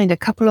can find a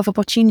couple of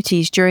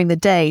opportunities during the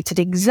day to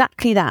do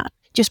exactly that,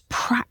 just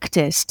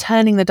practice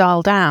turning the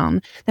dial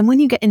down, then when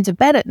you get into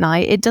bed at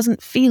night, it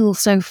doesn't feel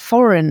so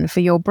foreign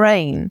for your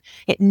brain.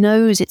 It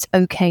knows it's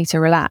okay to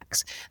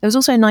relax. There was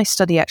also a nice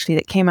study actually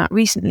that came out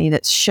recently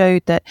that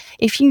showed that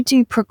if you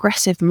do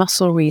progressive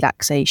muscle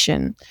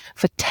relaxation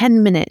for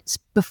 10 minutes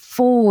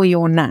before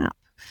your nap,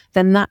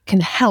 then that can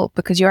help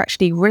because you're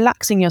actually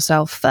relaxing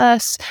yourself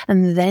first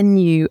and then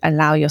you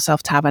allow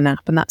yourself to have a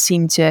nap. And that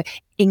seemed to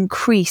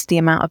increase the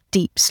amount of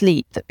deep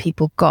sleep that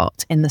people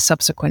got in the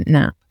subsequent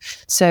nap.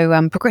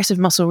 So progressive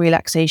muscle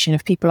relaxation,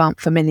 if people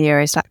aren't familiar,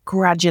 is that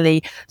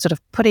gradually sort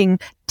of putting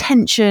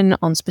tension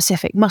on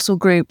specific muscle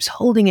groups,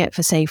 holding it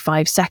for say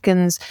 5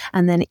 seconds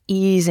and then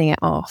easing it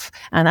off.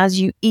 And as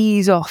you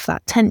ease off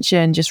that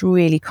tension, just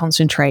really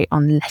concentrate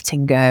on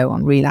letting go,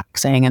 on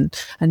relaxing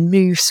and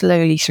move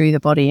slowly through the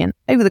body. And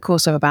over the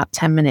course of about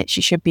 10 minutes,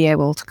 you should be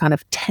able to kind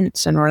of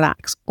tense and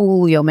relax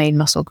all your main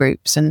muscle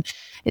groups. And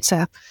it's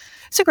a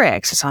great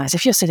exercise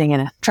if you're sitting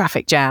in a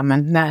traffic jam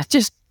and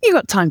just you've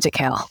got time to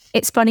kill.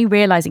 It's funny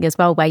realizing as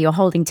well where you're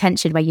holding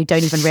tension where you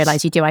don't even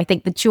realize you do. I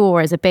think the jaw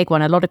is a big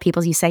one. A lot of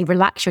people, you say,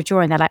 relax your jaw,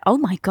 and they're like, oh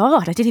my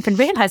God, I didn't even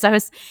realize I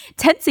was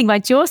tensing my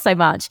jaw so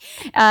much.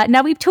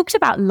 Now, we've talked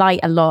about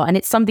light a lot, and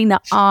it's something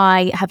that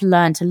I have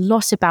learned a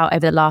lot about over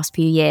the last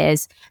few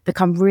years,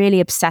 become really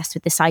obsessed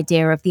with this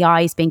idea of the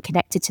eyes being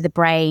connected to the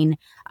brain,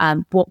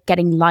 what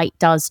getting light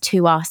does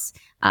to us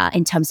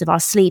in terms of our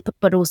sleep,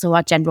 but also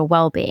our general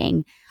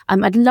well-being.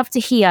 I'd love to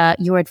hear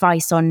your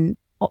advice on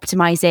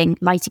optimizing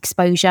light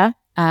exposure.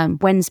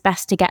 When's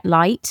best to get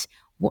light?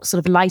 What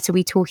sort of light are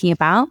we talking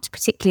about,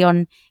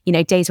 particularly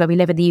on days where we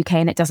live in the UK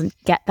and it doesn't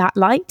get that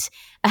light?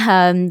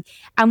 And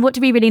what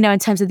do we really know in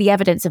terms of the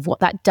evidence of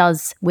what that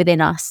does within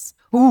us?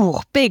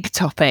 Oh, big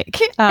topic.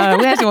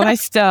 Where do I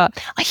start?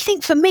 I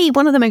think for me,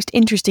 one of the most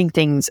interesting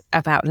things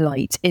about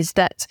light is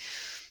that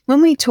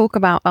when we talk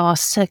about our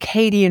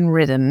circadian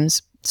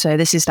rhythms, so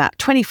this is that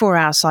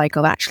 24-hour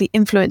cycle that actually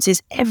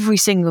influences every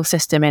single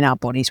system in our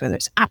bodies, whether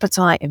it's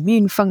appetite,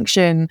 immune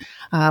function,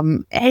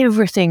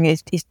 everything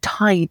is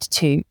tied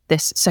to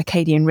this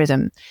circadian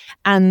rhythm.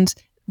 And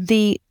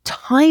the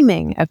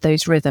timing of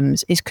those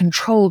rhythms is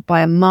controlled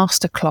by a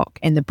master clock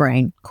in the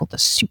brain called the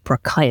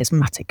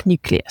suprachiasmatic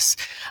nucleus.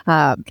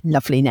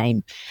 Lovely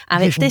name.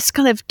 And it's this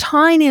kind of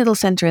tiny little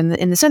center in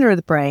the center of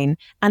the brain,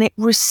 and it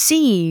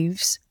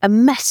receives a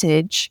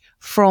message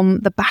from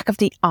the back of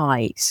the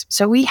eyes.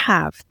 So we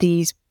have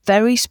these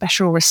very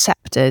special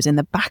receptors in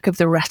the back of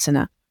the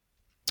retina,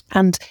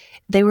 and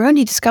they were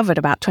only discovered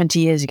about 20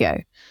 years ago.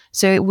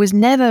 So it was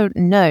never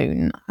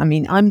known. I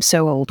mean, I'm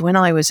so old. When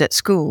I was at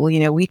school,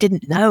 we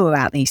didn't know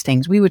about these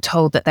things. We were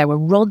told that there were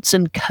rods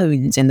and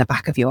cones in the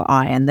back of your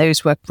eye, and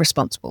those were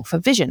responsible for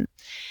vision.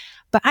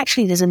 But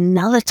actually, there's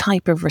another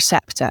type of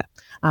receptor.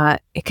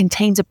 It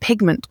contains a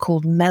pigment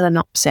called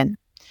melanopsin.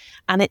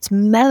 And it's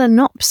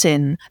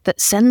melanopsin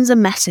that sends a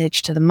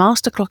message to the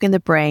master clock in the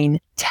brain,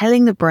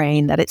 telling the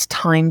brain that it's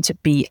time to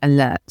be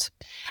alert.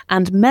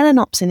 And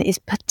melanopsin is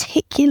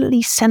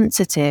particularly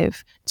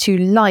sensitive to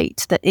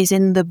light that is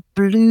in the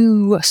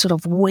blue sort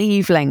of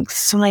wavelength,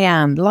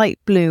 cyan, light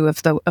blue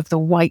of the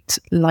white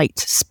light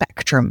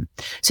spectrum.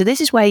 So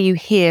this is where you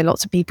hear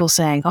lots of people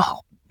saying,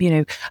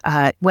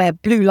 wear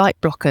blue light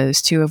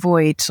blockers to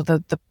avoid sort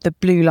of the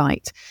blue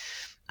light.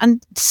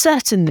 And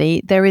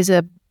certainly there is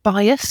a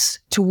bias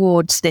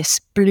towards this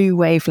blue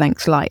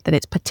wavelength light that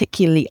it's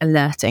particularly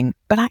alerting.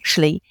 But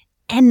actually,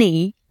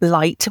 any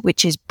light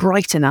which is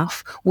bright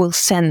enough will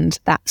send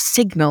that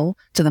signal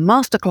to the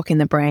master clock in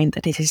the brain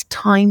that it is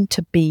time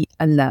to be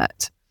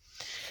alert.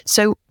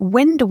 So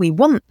when do we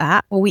want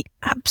that? Well, we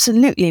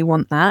absolutely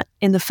want that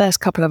in the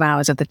first couple of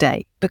hours of the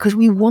day, because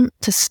we want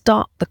to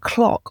start the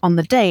clock on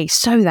the day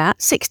so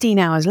that 16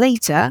 hours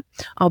later,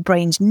 our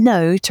brains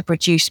know to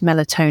produce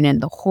melatonin,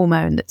 the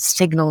hormone that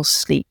signals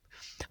sleep.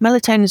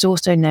 Melatonin is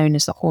also known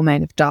as the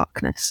hormone of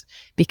darkness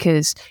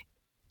because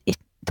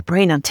the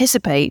brain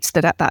anticipates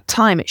that at that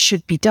time it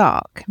should be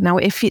dark. Now,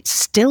 if it's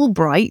still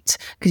bright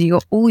because you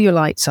got all your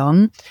lights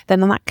on, then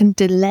that can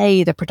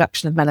delay the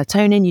production of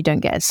melatonin. You don't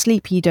get as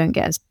sleepy, you don't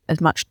get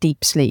as much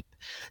deep sleep.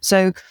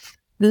 So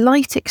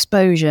light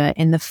exposure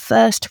in the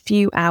first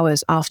few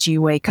hours after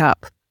you wake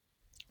up,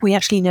 we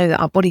actually know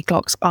that our body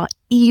clocks are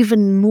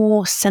even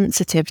more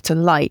sensitive to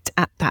light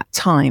at that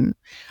time.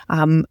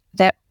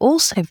 They're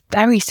also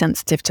very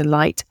sensitive to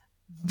light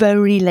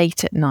very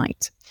late at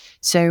night.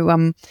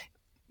 So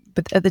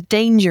but at the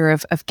danger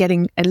of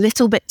getting a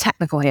little bit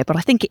technical here, but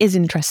I think it is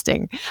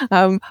interesting.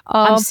 I'm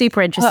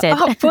super interested.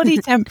 Our body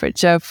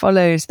temperature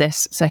follows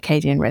this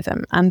circadian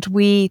rhythm, and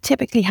we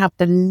typically have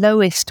the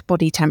lowest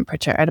body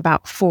temperature at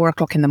about 4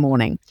 o'clock in the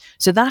morning.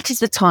 So that is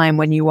the time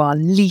when you are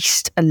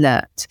least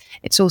alert.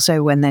 It's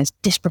also when there's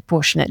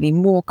disproportionately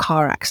more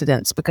car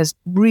accidents, because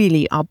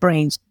really our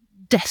brains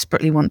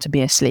desperately want to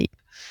be asleep.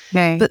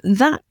 Okay. But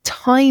that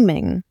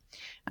timing,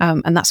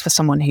 and that's for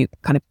someone who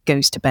kind of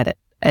goes to bed at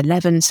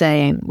 11,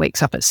 say, and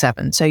wakes up at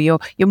 7. So your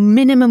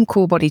minimum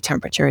core body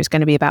temperature is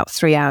going to be about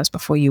 3 hours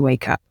before you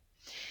wake up.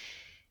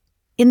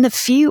 In the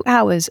few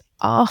hours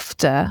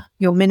after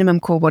your minimum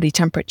core body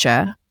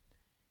temperature,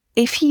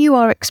 if you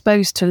are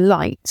exposed to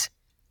light,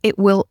 it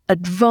will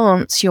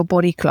advance your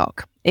body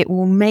clock. It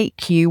will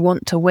make you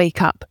want to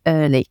wake up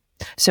early.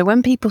 So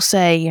when people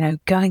say,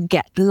 go and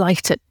get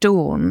light at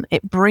dawn,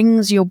 it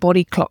brings your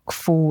body clock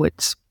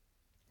forwards.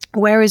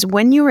 Whereas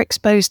when you're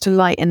exposed to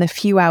light in the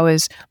few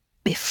hours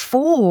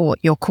before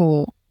your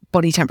core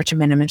body temperature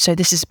minimum, so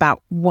this is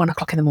about 1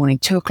 o'clock in the morning,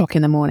 2 o'clock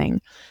in the morning,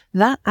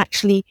 that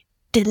actually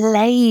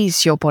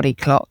delays your body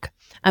clock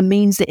and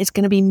means that it's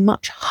going to be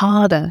much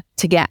harder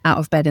to get out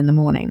of bed in the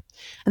morning.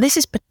 And this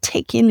is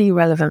particularly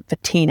relevant for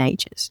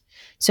teenagers.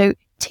 So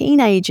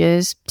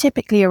teenagers,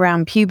 typically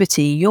around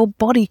puberty, your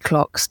body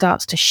clock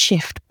starts to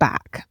shift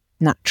back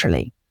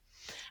naturally,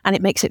 and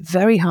it makes it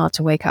very hard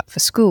to wake up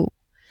for school.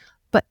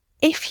 But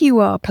if you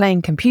are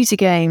playing computer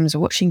games or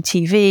watching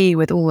TV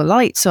with all the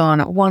lights on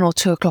at 1 or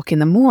 2 o'clock in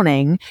the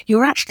morning,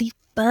 you're actually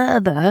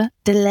further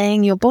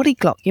delaying your body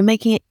clock. You're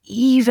making it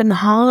even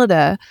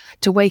harder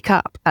to wake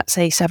up at,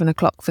 say, 7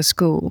 o'clock for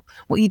school.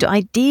 What you'd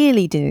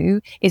ideally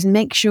do is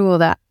make sure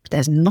that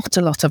there's not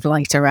a lot of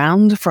light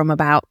around from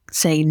about,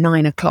 say,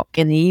 9 o'clock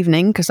in the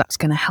evening, because that's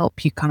going to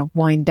help you kind of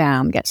wind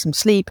down, get some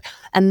sleep.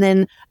 And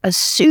then as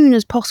soon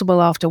as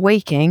possible after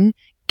waking,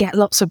 get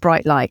lots of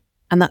bright light.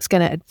 And that's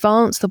going to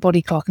advance the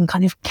body clock and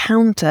kind of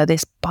counter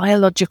this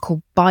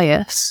biological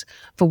bias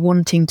for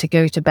wanting to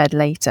go to bed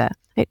later.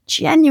 It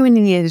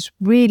genuinely is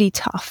really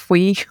tough where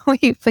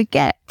you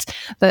forget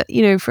that,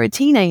 for a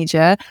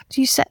teenager,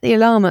 you set the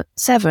alarm at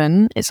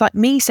 7. It's like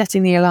me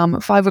setting the alarm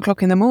at 5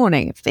 o'clock in the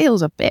morning. It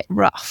feels a bit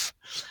rough.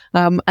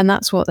 And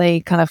that's what they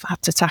kind of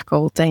have to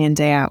tackle day in,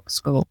 day out at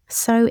school.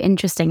 So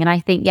interesting. And I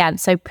think,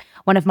 so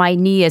one of my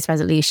New Year's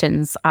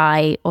resolutions,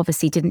 I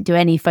obviously didn't do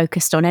any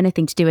focused on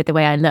anything to do with the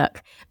way I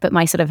look, but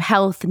my sort of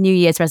health New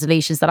Year's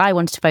resolutions that I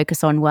wanted to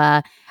focus on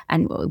were,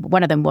 and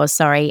one of them was,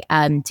 to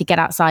get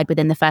outside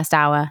within the first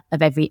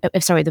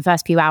the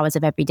first few hours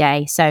of every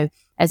day. So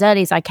as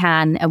early as I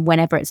can, and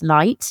whenever it's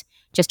light,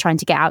 just trying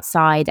to get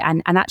outside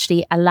and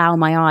actually allow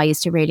my eyes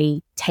to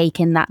really take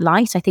in that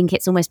light. I think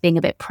it's almost being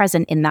a bit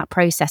present in that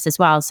process as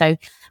well. So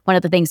one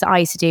of the things that I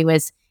used to do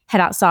was head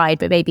outside,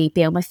 but maybe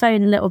be on my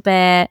phone a little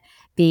bit,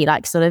 be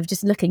like sort of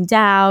just looking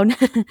down.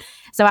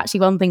 So actually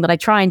one thing that I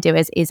try and do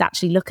is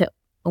actually look at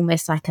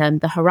almost like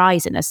the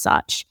horizon as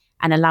such,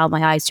 and allow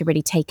my eyes to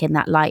really take in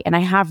that light. And I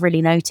have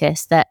really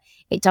noticed that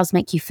it does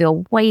make you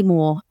feel way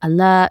more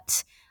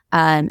alert,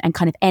 and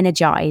kind of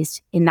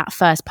energized in that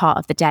first part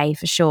of the day,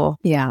 for sure.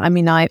 Yeah, I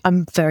mean,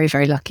 I'm very,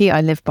 very lucky.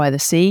 I live by the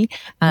sea,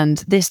 and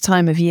this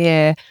time of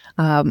year,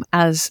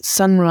 as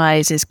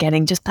sunrise is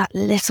getting just that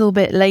little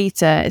bit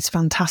later, it's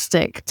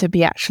fantastic to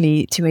be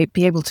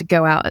able to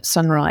go out at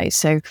sunrise.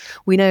 So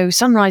we know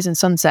sunrise and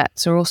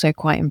sunsets are also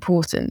quite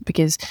important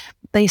because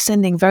they're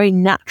sending very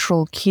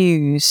natural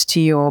cues to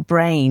your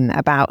brain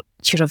about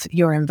sort of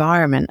your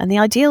environment. And the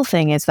ideal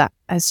thing is that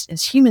as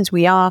humans,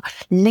 we are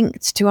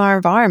linked to our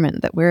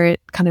environment, that we're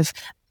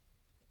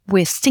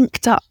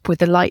synced up with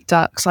the light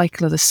dark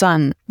cycle of the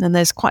sun. And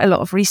there's quite a lot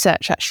of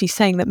research actually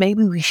saying that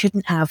maybe we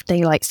shouldn't have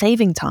daylight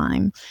saving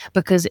time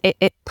because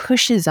it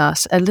pushes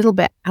us a little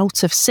bit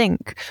out of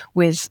sync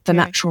with the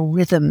natural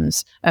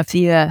rhythms of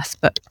the earth.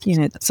 But,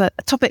 that's a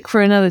topic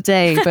for another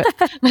day. But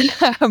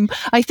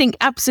I think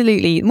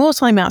absolutely more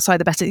time outside,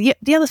 the better.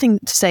 The other thing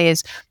to say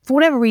is, for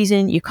whatever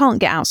reason, you can't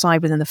get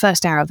outside within the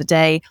first hour of the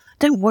day,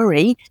 don't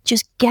worry,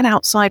 just get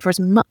outside for as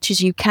much as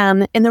you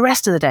can in the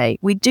rest of the day.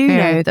 We do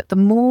know that the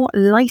more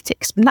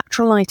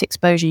natural light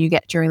exposure you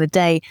get during the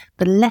day,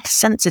 the less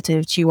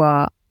sensitive you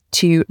are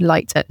to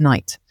light at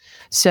night.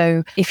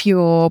 So if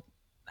you're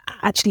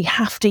actually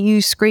have to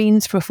use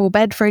screens before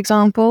bed, for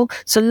example,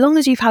 so long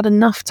as you've had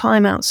enough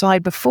time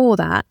outside before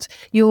that,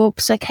 your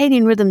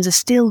circadian rhythms are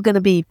still going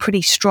to be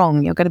pretty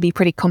strong. You're going to be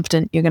pretty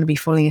competent. You're going to be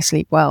falling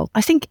asleep well.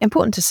 I think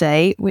important to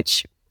say,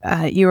 which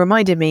you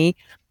reminded me,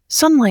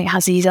 sunlight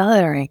has these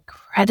other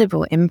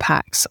incredible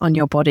impacts on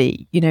your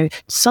body.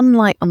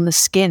 Sunlight on the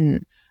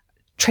skin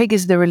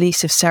triggers the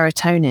release of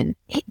serotonin.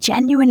 It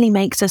genuinely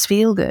makes us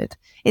feel good.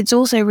 It's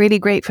also really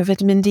great for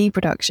vitamin D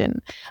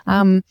production.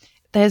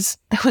 There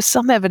was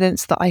some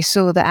evidence that I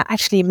saw that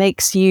actually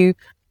makes you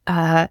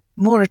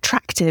more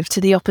attractive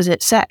to the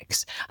opposite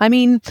sex. I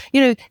mean,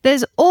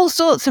 there's all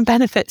sorts of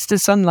benefits to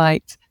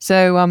sunlight.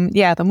 So,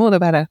 the more the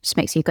better. Just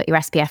makes sure you've got your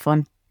SPF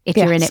on.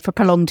 if you're in it for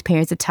prolonged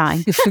periods of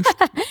time.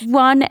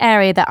 One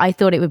area that I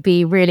thought it would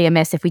be really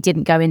amiss if we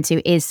didn't go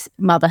into is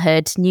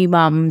motherhood, new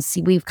mums.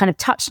 We've kind of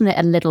touched on it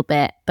a little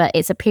bit, but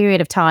it's a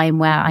period of time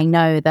where I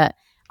know that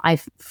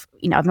I've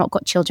not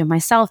got children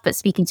myself, but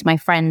speaking to my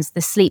friends,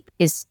 the sleep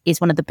is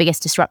one of the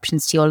biggest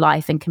disruptions to your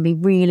life and can be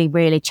really,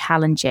 really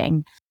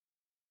challenging.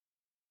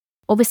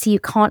 Obviously, you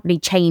can't really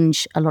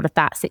change a lot of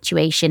that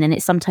situation, and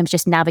it's sometimes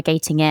just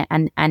navigating it.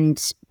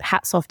 And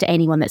hats off to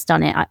anyone that's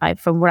done it.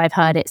 From what I've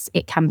heard,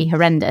 it can be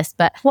horrendous.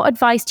 But what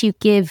advice do you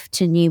give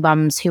to new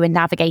mums who are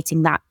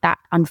navigating that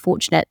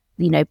unfortunate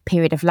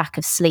period of lack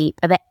of sleep?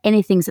 Are there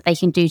any things that they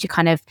can do to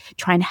kind of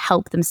try and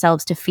help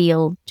themselves to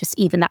feel just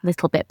even that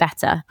little bit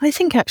better? I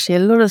think actually a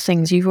lot of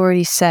things you've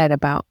already said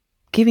about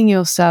giving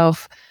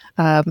yourself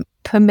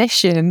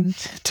permission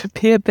to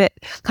be a bit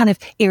kind of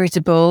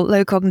irritable,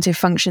 low cognitive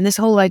function, this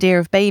whole idea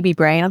of baby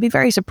brain, I'll be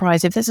very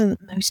surprised if this isn't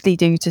mostly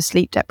due to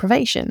sleep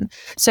deprivation.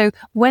 So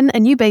when a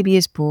new baby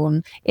is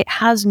born, it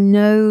has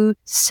no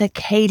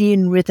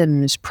circadian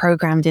rhythms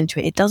programmed into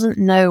it. It doesn't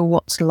know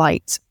what's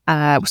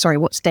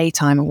what's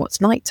daytime and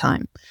what's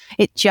nighttime.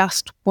 It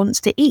just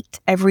wants to eat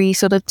every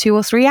sort of 2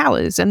 or 3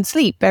 hours and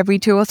sleep every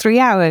 2 or 3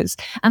 hours.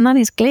 And that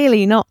is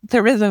clearly not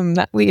the rhythm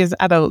that we as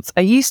adults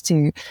are used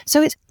to.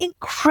 So it's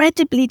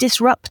incredibly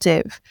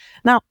disruptive.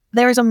 Now,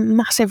 there is a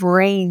massive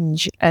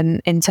range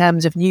in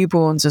terms of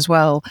newborns as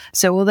well.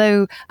 So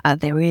although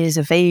there is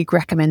a vague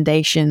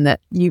recommendation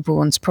that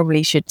newborns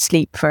probably should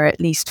sleep for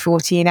at least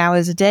 14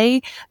 hours a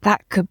day,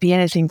 that could be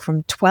anything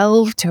from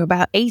 12 to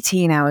about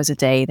 18 hours a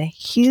day. They're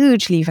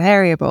hugely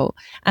variable,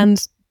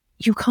 and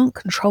you can't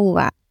control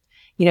that.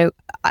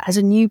 As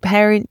a new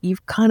parent,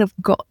 you've kind of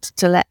got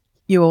to let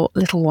your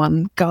little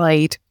one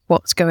guide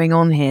what's going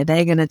on here.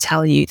 They're going to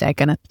tell you. They're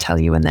going to tell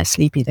you when they're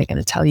sleepy. They're going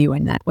to tell you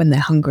when they're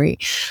hungry.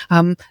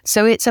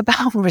 So it's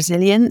about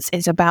resilience.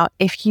 It's about,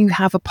 if you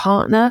have a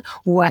partner,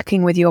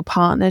 working with your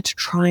partner to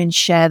try and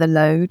share the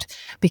load.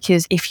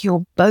 Because if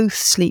you're both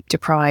sleep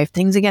deprived,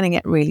 things are going to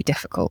get really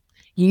difficult.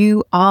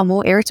 You are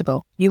more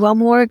irritable. You are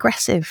more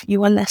aggressive.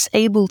 You are less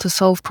able to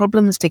solve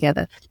problems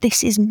together.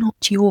 This is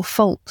not your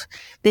fault.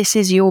 This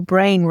is your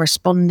brain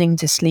responding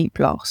to sleep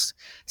loss.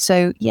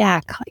 So yeah,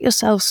 cut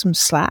yourself some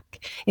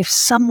slack. If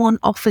someone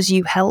offers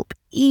you help,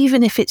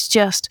 even if it's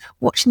just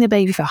watching the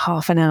baby for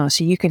half an hour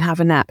so you can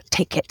have a nap,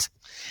 take it.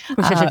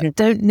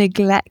 Don't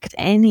neglect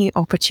any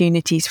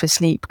opportunities for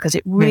sleep, because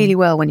it really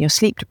will, when you're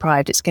sleep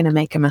deprived, it's going to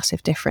make a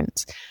massive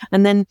difference.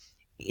 And then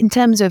in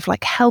terms of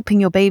like helping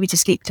your baby to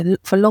sleep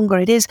for longer,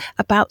 it is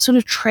about sort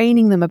of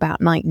training them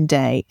about night and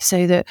day,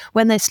 so that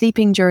when they're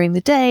sleeping during the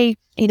day,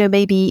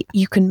 maybe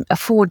you can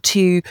afford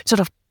to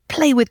sort of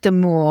play with them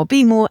more,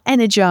 be more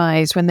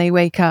energized when they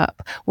wake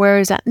up.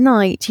 Whereas at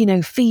night,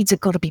 feeds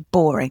have got to be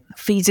boring.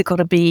 Feeds have got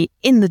to be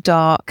in the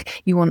dark.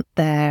 You want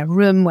their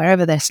room,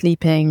 wherever they're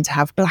sleeping, to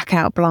have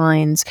blackout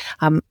blinds.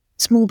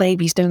 Small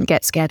babies don't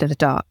get scared of the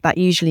dark. That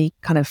usually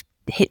kind of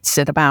hits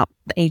at about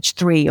age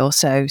 3 or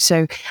so.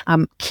 So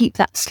keep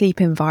that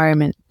sleep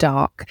environment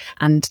dark,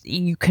 and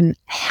you can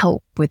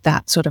help with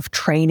that sort of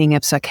training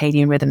of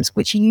circadian rhythms,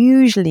 which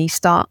usually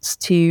starts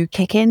to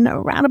kick in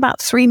around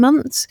about 3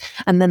 months.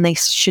 And then they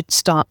should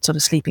start sort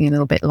of sleeping a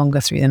little bit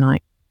longer through the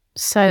night.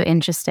 So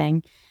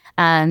interesting.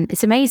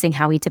 It's amazing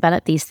how we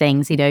develop these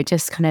things,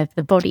 just kind of,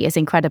 the body is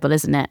incredible,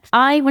 isn't it?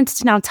 I wanted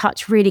to now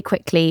touch really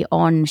quickly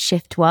on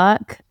shift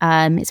work.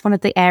 It's one of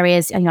the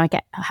areas, I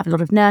have a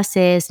lot of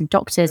nurses and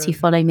doctors who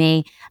follow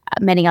me,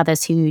 many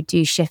others who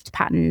do shift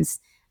patterns,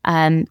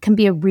 can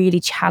be a really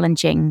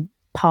challenging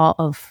part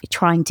of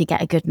trying to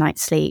get a good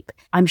night's sleep.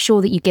 I'm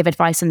sure that you give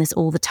advice on this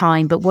all the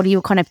time, but what are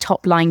your kind of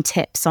top line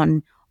tips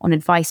on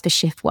advice for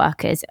shift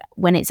workers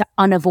when it's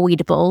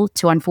unavoidable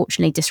to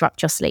unfortunately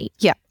disrupt your sleep?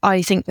 Yeah,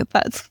 I think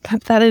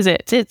that is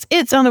it.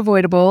 It's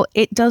unavoidable.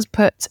 It does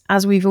put,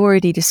 as we've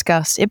already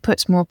discussed, it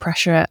puts more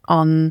pressure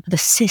on the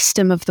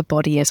system of the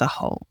body as a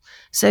whole.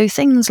 So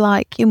things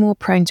like, you're more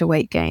prone to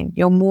weight gain,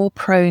 you're more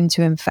prone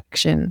to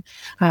infection,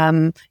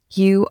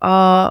 you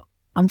are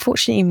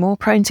unfortunately more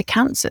prone to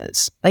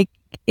cancers.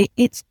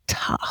 It's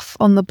tough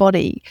on the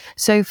body.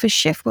 So for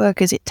shift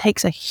workers, it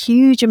takes a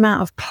huge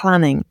amount of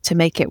planning to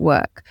make it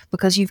work,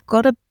 because you've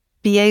got to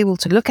be able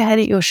to look ahead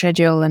at your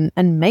schedule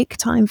and make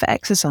time for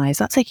exercise.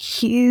 That's a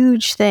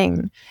huge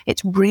thing.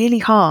 It's really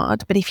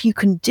hard, but if you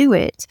can do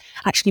it,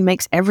 actually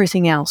makes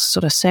everything else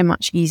sort of so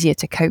much easier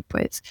to cope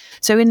with.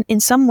 So in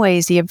some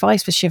ways, the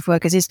advice for shift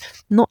workers is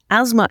not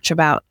as much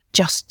about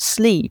just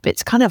sleep.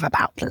 It's kind of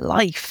about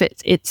life.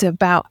 It's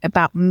about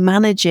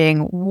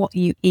managing what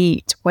you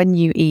eat, when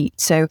you eat.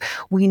 So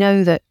we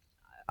know that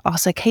our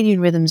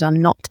circadian rhythms are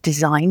not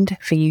designed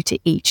for you to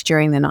eat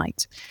during the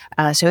night.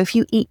 So if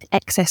you eat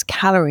excess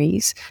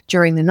calories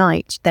during the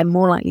night, they're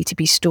more likely to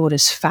be stored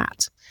as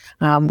fat.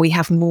 We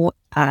have more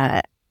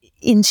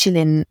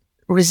insulin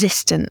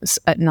resistance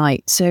at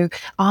night. So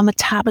our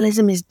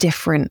metabolism is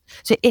different.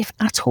 So if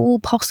at all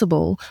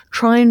possible,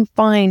 try and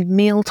find main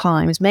meal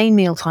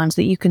times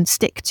that you can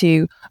stick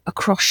to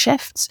across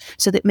shifts,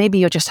 so that maybe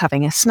you're just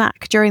having a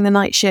snack during the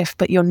night shift,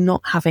 but you're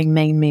not having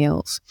main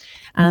meals.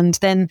 And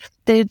then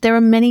there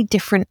are many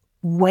different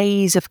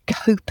ways of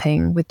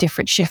coping with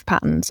different shift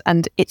patterns.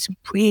 And it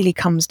really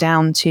comes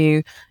down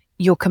to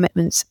your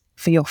commitments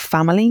for your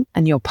family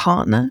and your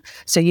partner.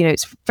 So,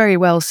 it's very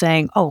well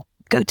saying, oh,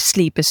 go to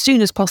sleep as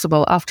soon as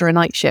possible after a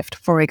night shift,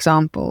 for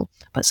example.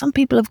 But some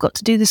people have got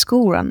to do the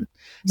school run.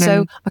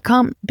 So I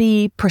can't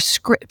be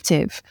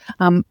prescriptive.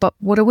 But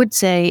what I would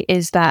say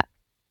is that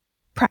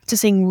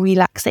practicing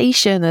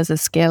relaxation as a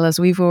skill, as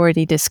we've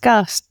already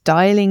discussed,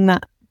 dialing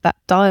that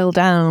dial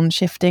down,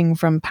 shifting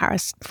from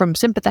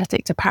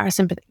sympathetic to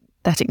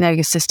parasympathetic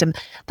nervous system,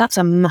 that's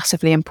a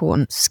massively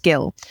important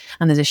skill.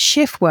 And as a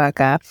shift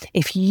worker,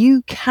 if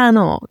you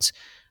cannot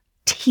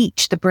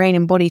teach the brain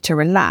and body to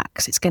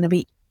relax, it's going to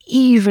be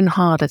even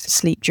harder to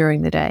sleep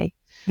during the day.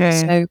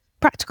 So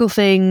practical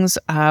things,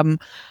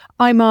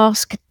 eye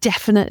mask,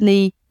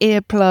 definitely,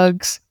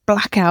 earplugs,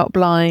 blackout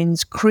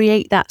blinds,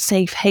 create that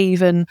safe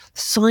haven,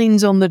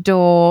 signs on the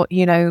door,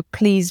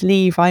 please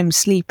leave, I'm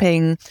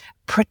sleeping.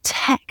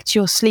 Protect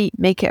your sleep,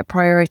 make it a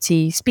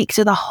priority, speak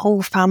to the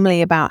whole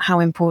family about how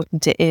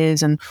important it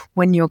is and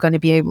when you're going to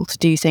be able to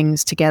do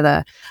things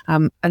together.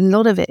 A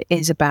lot of it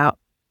is about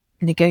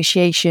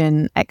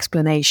negotiation,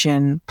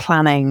 explanation,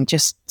 planning,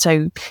 just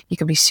so you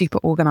can be super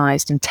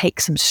organized and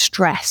take some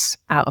stress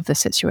out of the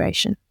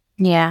situation.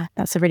 Yeah,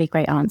 that's a really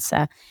great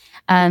answer.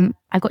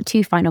 I've got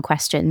 2 final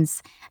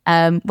questions.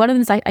 One of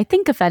them is, I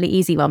think, a fairly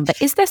easy one,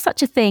 but is there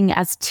such a thing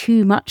as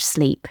too much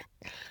sleep?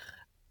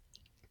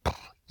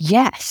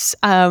 Yes.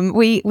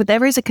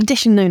 There is a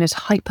condition known as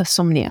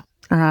hypersomnia,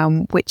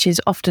 which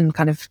is often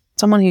kind of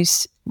someone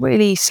who's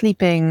really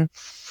sleeping,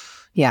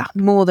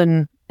 more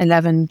than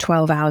 11,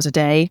 12 hours a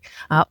day,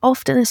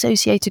 often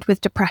associated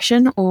with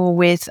depression or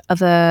with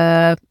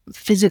other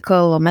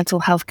physical or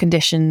mental health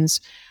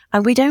conditions.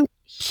 And we don't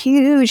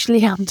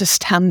hugely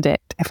understand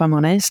it, if I'm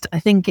honest. I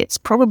think it's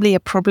probably a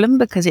problem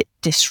because it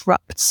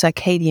disrupts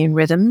circadian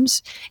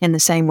rhythms in the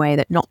same way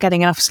that not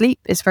getting enough sleep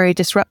is very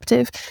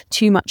disruptive.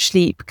 Too much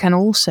sleep can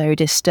also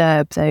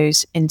disturb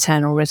those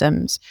internal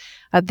rhythms.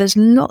 There's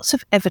lots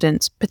of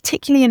evidence,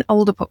 particularly in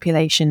older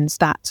populations,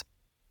 that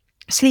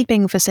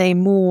sleeping for, say,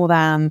 more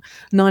than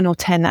 9 or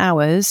 10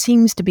 hours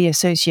seems to be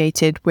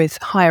associated with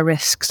higher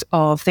risks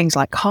of things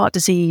like heart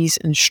disease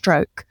and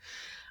stroke.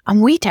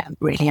 And we don't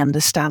really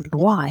understand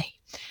why.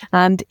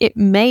 And it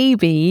may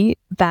be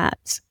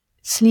that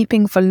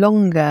sleeping for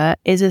longer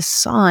is a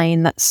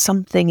sign that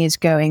something is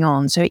going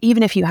on. So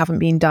even if you haven't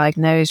been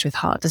diagnosed with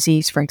heart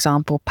disease, for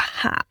example,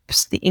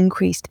 perhaps the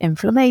increased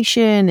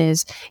inflammation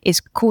is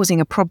causing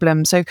a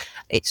problem. So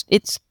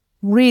it's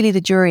really,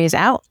 the jury is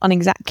out on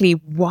exactly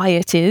why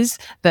it is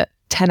that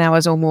 10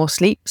 hours or more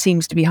sleep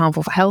seems to be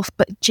harmful for health.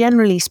 But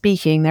generally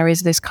speaking, there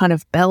is this kind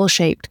of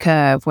bell-shaped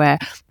curve where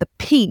the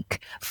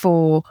peak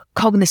for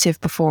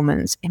cognitive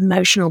performance,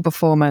 emotional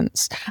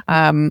performance,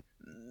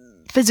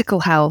 physical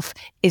health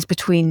is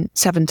between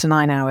 7 to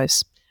 9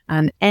 hours.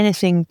 And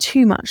anything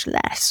too much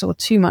less or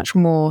too much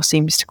more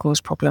seems to cause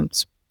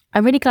problems.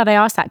 I'm really glad I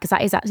asked that, because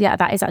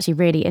that is actually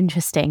really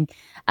interesting.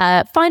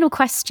 Final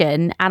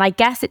question, and I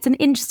guess it's an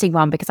interesting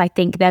one because I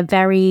think they're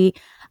very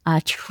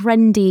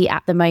trendy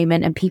at the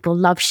moment and people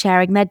love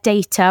sharing their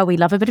data. We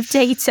love a bit of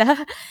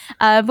data.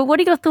 But what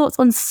are your thoughts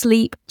on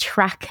sleep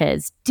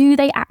trackers? Do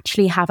they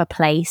actually have a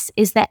place?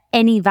 Is there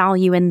any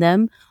value in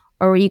them?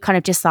 Or are you kind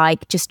of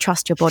just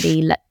trust your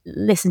body,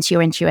 listen to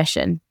your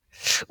intuition?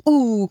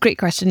 Oh, great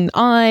question.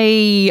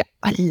 I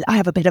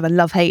have a bit of a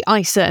love-hate.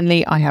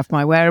 I have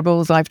my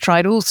wearables. I've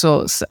tried all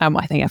sorts. I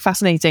think they're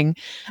fascinating.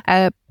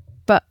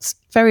 But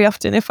very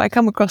often, if I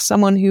come across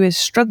someone who is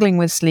struggling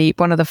with sleep,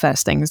 one of the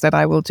first things that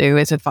I will do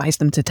is advise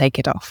them to take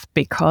it off,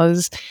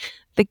 because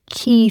the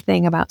key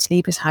thing about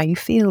sleep is how you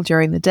feel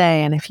during the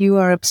day. And if you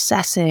are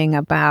obsessing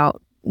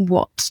about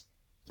what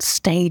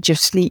stage of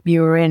sleep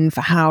you are in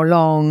for how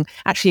long,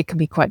 actually it can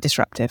be quite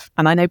disruptive.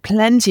 And I know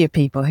plenty of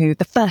people who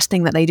the first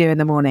thing that they do in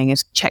the morning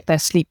is check their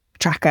sleep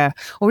tracker,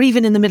 or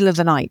even in the middle of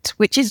the night,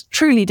 which is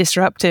truly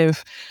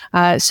disruptive.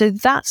 So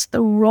that's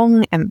the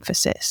wrong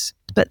emphasis.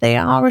 But they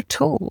are a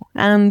tool.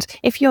 And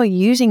if you're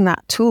using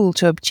that tool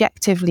to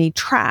objectively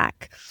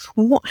track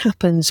what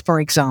happens,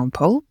 for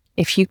example,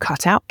 if you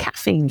cut out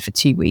caffeine for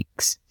 2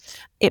 weeks,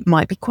 it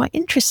might be quite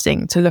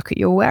interesting to look at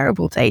your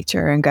wearable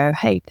data and go,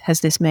 hey,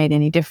 has this made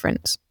any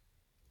difference?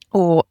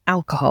 Or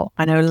alcohol.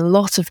 I know a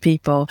lot of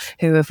people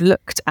who have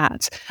looked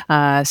at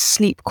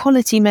sleep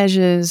quality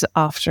measures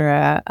after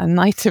a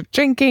night of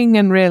drinking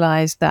and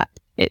realized that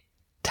it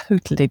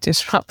totally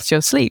disrupts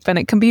your sleep, and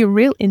it can be a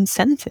real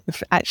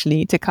incentive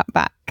actually to cut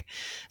back.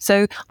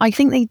 So I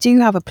think they do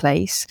have a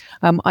place.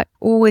 I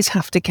always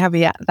have to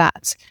caveat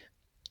that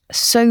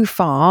so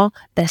far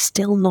they're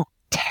still not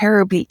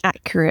terribly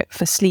accurate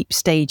for sleep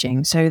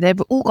staging. So they've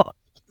all got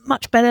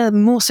much better,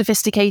 more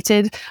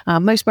sophisticated.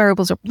 Most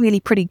wearables are really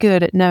pretty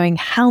good at knowing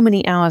how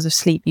many hours of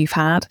sleep you've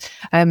had.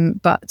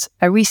 But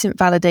a recent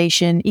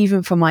validation,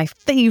 even for my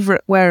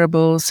favorite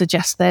wearables,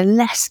 suggests they're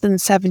less than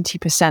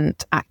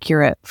 70%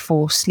 accurate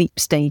for sleep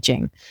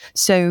staging.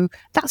 So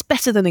that's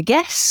better than a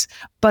guess,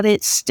 but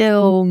it's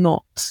still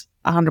not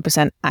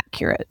 100%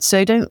 accurate.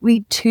 So don't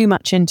read too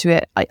much into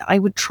it. I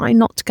would try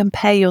not to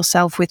compare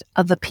yourself with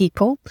other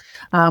people.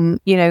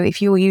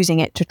 If you're using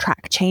it to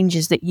track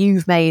changes that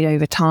you've made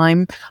over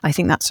time, I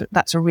think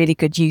that's a really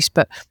good use.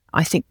 But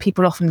I think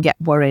people often get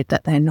worried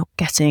that they're not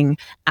getting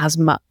as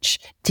much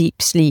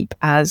deep sleep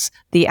as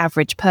the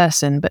average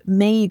person, but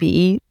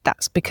maybe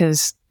that's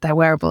because their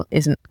wearable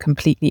isn't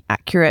completely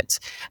accurate.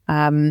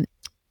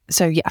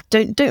 So yeah,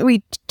 don't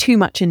read too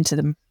much into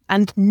them.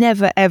 And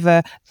never,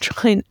 ever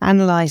try and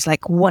analyze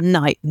like one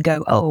night and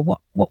go, oh,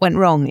 what went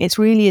wrong? It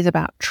really is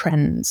about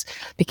trends,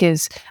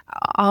 because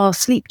our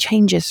sleep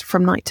changes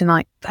from night to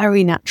night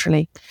very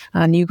naturally.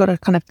 And you've got to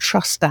kind of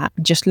trust that.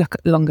 Just look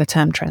at longer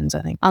term trends,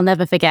 I think. I'll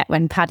never forget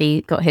when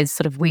Paddy got his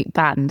sort of Whoop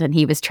band and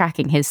he was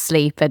tracking his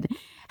sleep and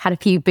had a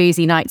few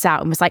boozy nights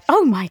out and was like,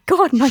 oh my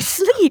God, my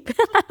sleep.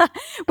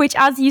 Which,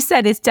 as you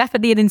said, is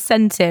definitely an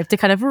incentive to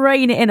kind of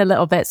rein it in a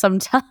little bit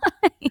sometimes.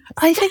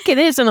 I think it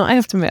is. And I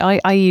have to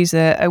admit, I use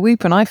a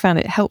Whoop and I found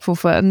it helpful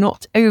for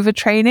not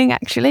overtraining,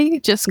 actually.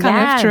 Just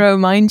kind of to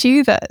remind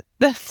you that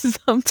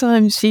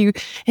sometimes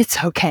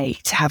it's okay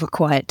to have a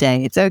quiet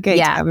day. It's okay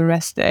to have a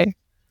rest day.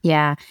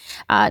 Yeah.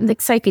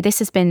 Look, Sophie, this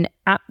has been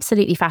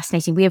absolutely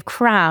fascinating. We have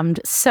crammed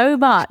so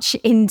much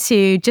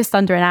into just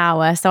under an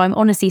hour. So I'm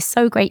honestly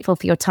so grateful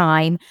for your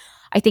time.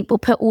 I think we'll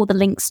put all the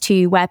links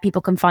to where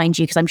people can find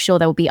you, because I'm sure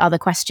there will be other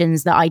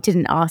questions that I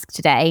didn't ask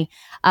today.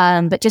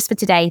 But just for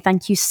today,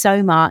 thank you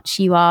so much.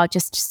 You are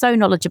just so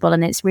knowledgeable,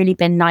 and it's really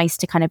been nice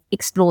to kind of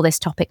explore this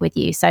topic with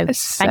you. So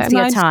thanks for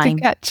your time.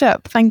 To catch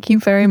up. Thank you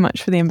very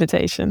much for the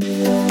invitation.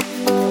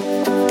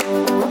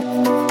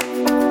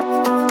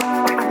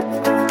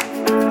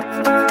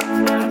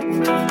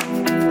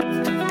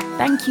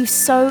 Thank you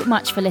so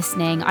much for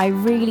listening. I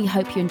really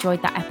hope you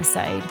enjoyed that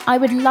episode. I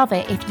would love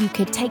it if you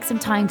could take some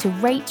time to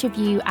rate,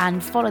 review,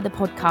 and follow the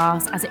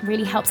podcast, as it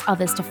really helps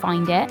others to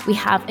find it. We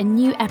have a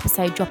new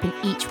episode dropping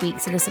each week,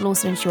 so this will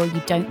also ensure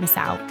you don't miss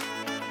out.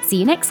 See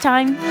you next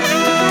time.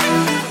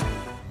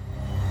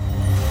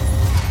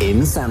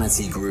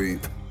 Insanity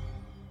Group.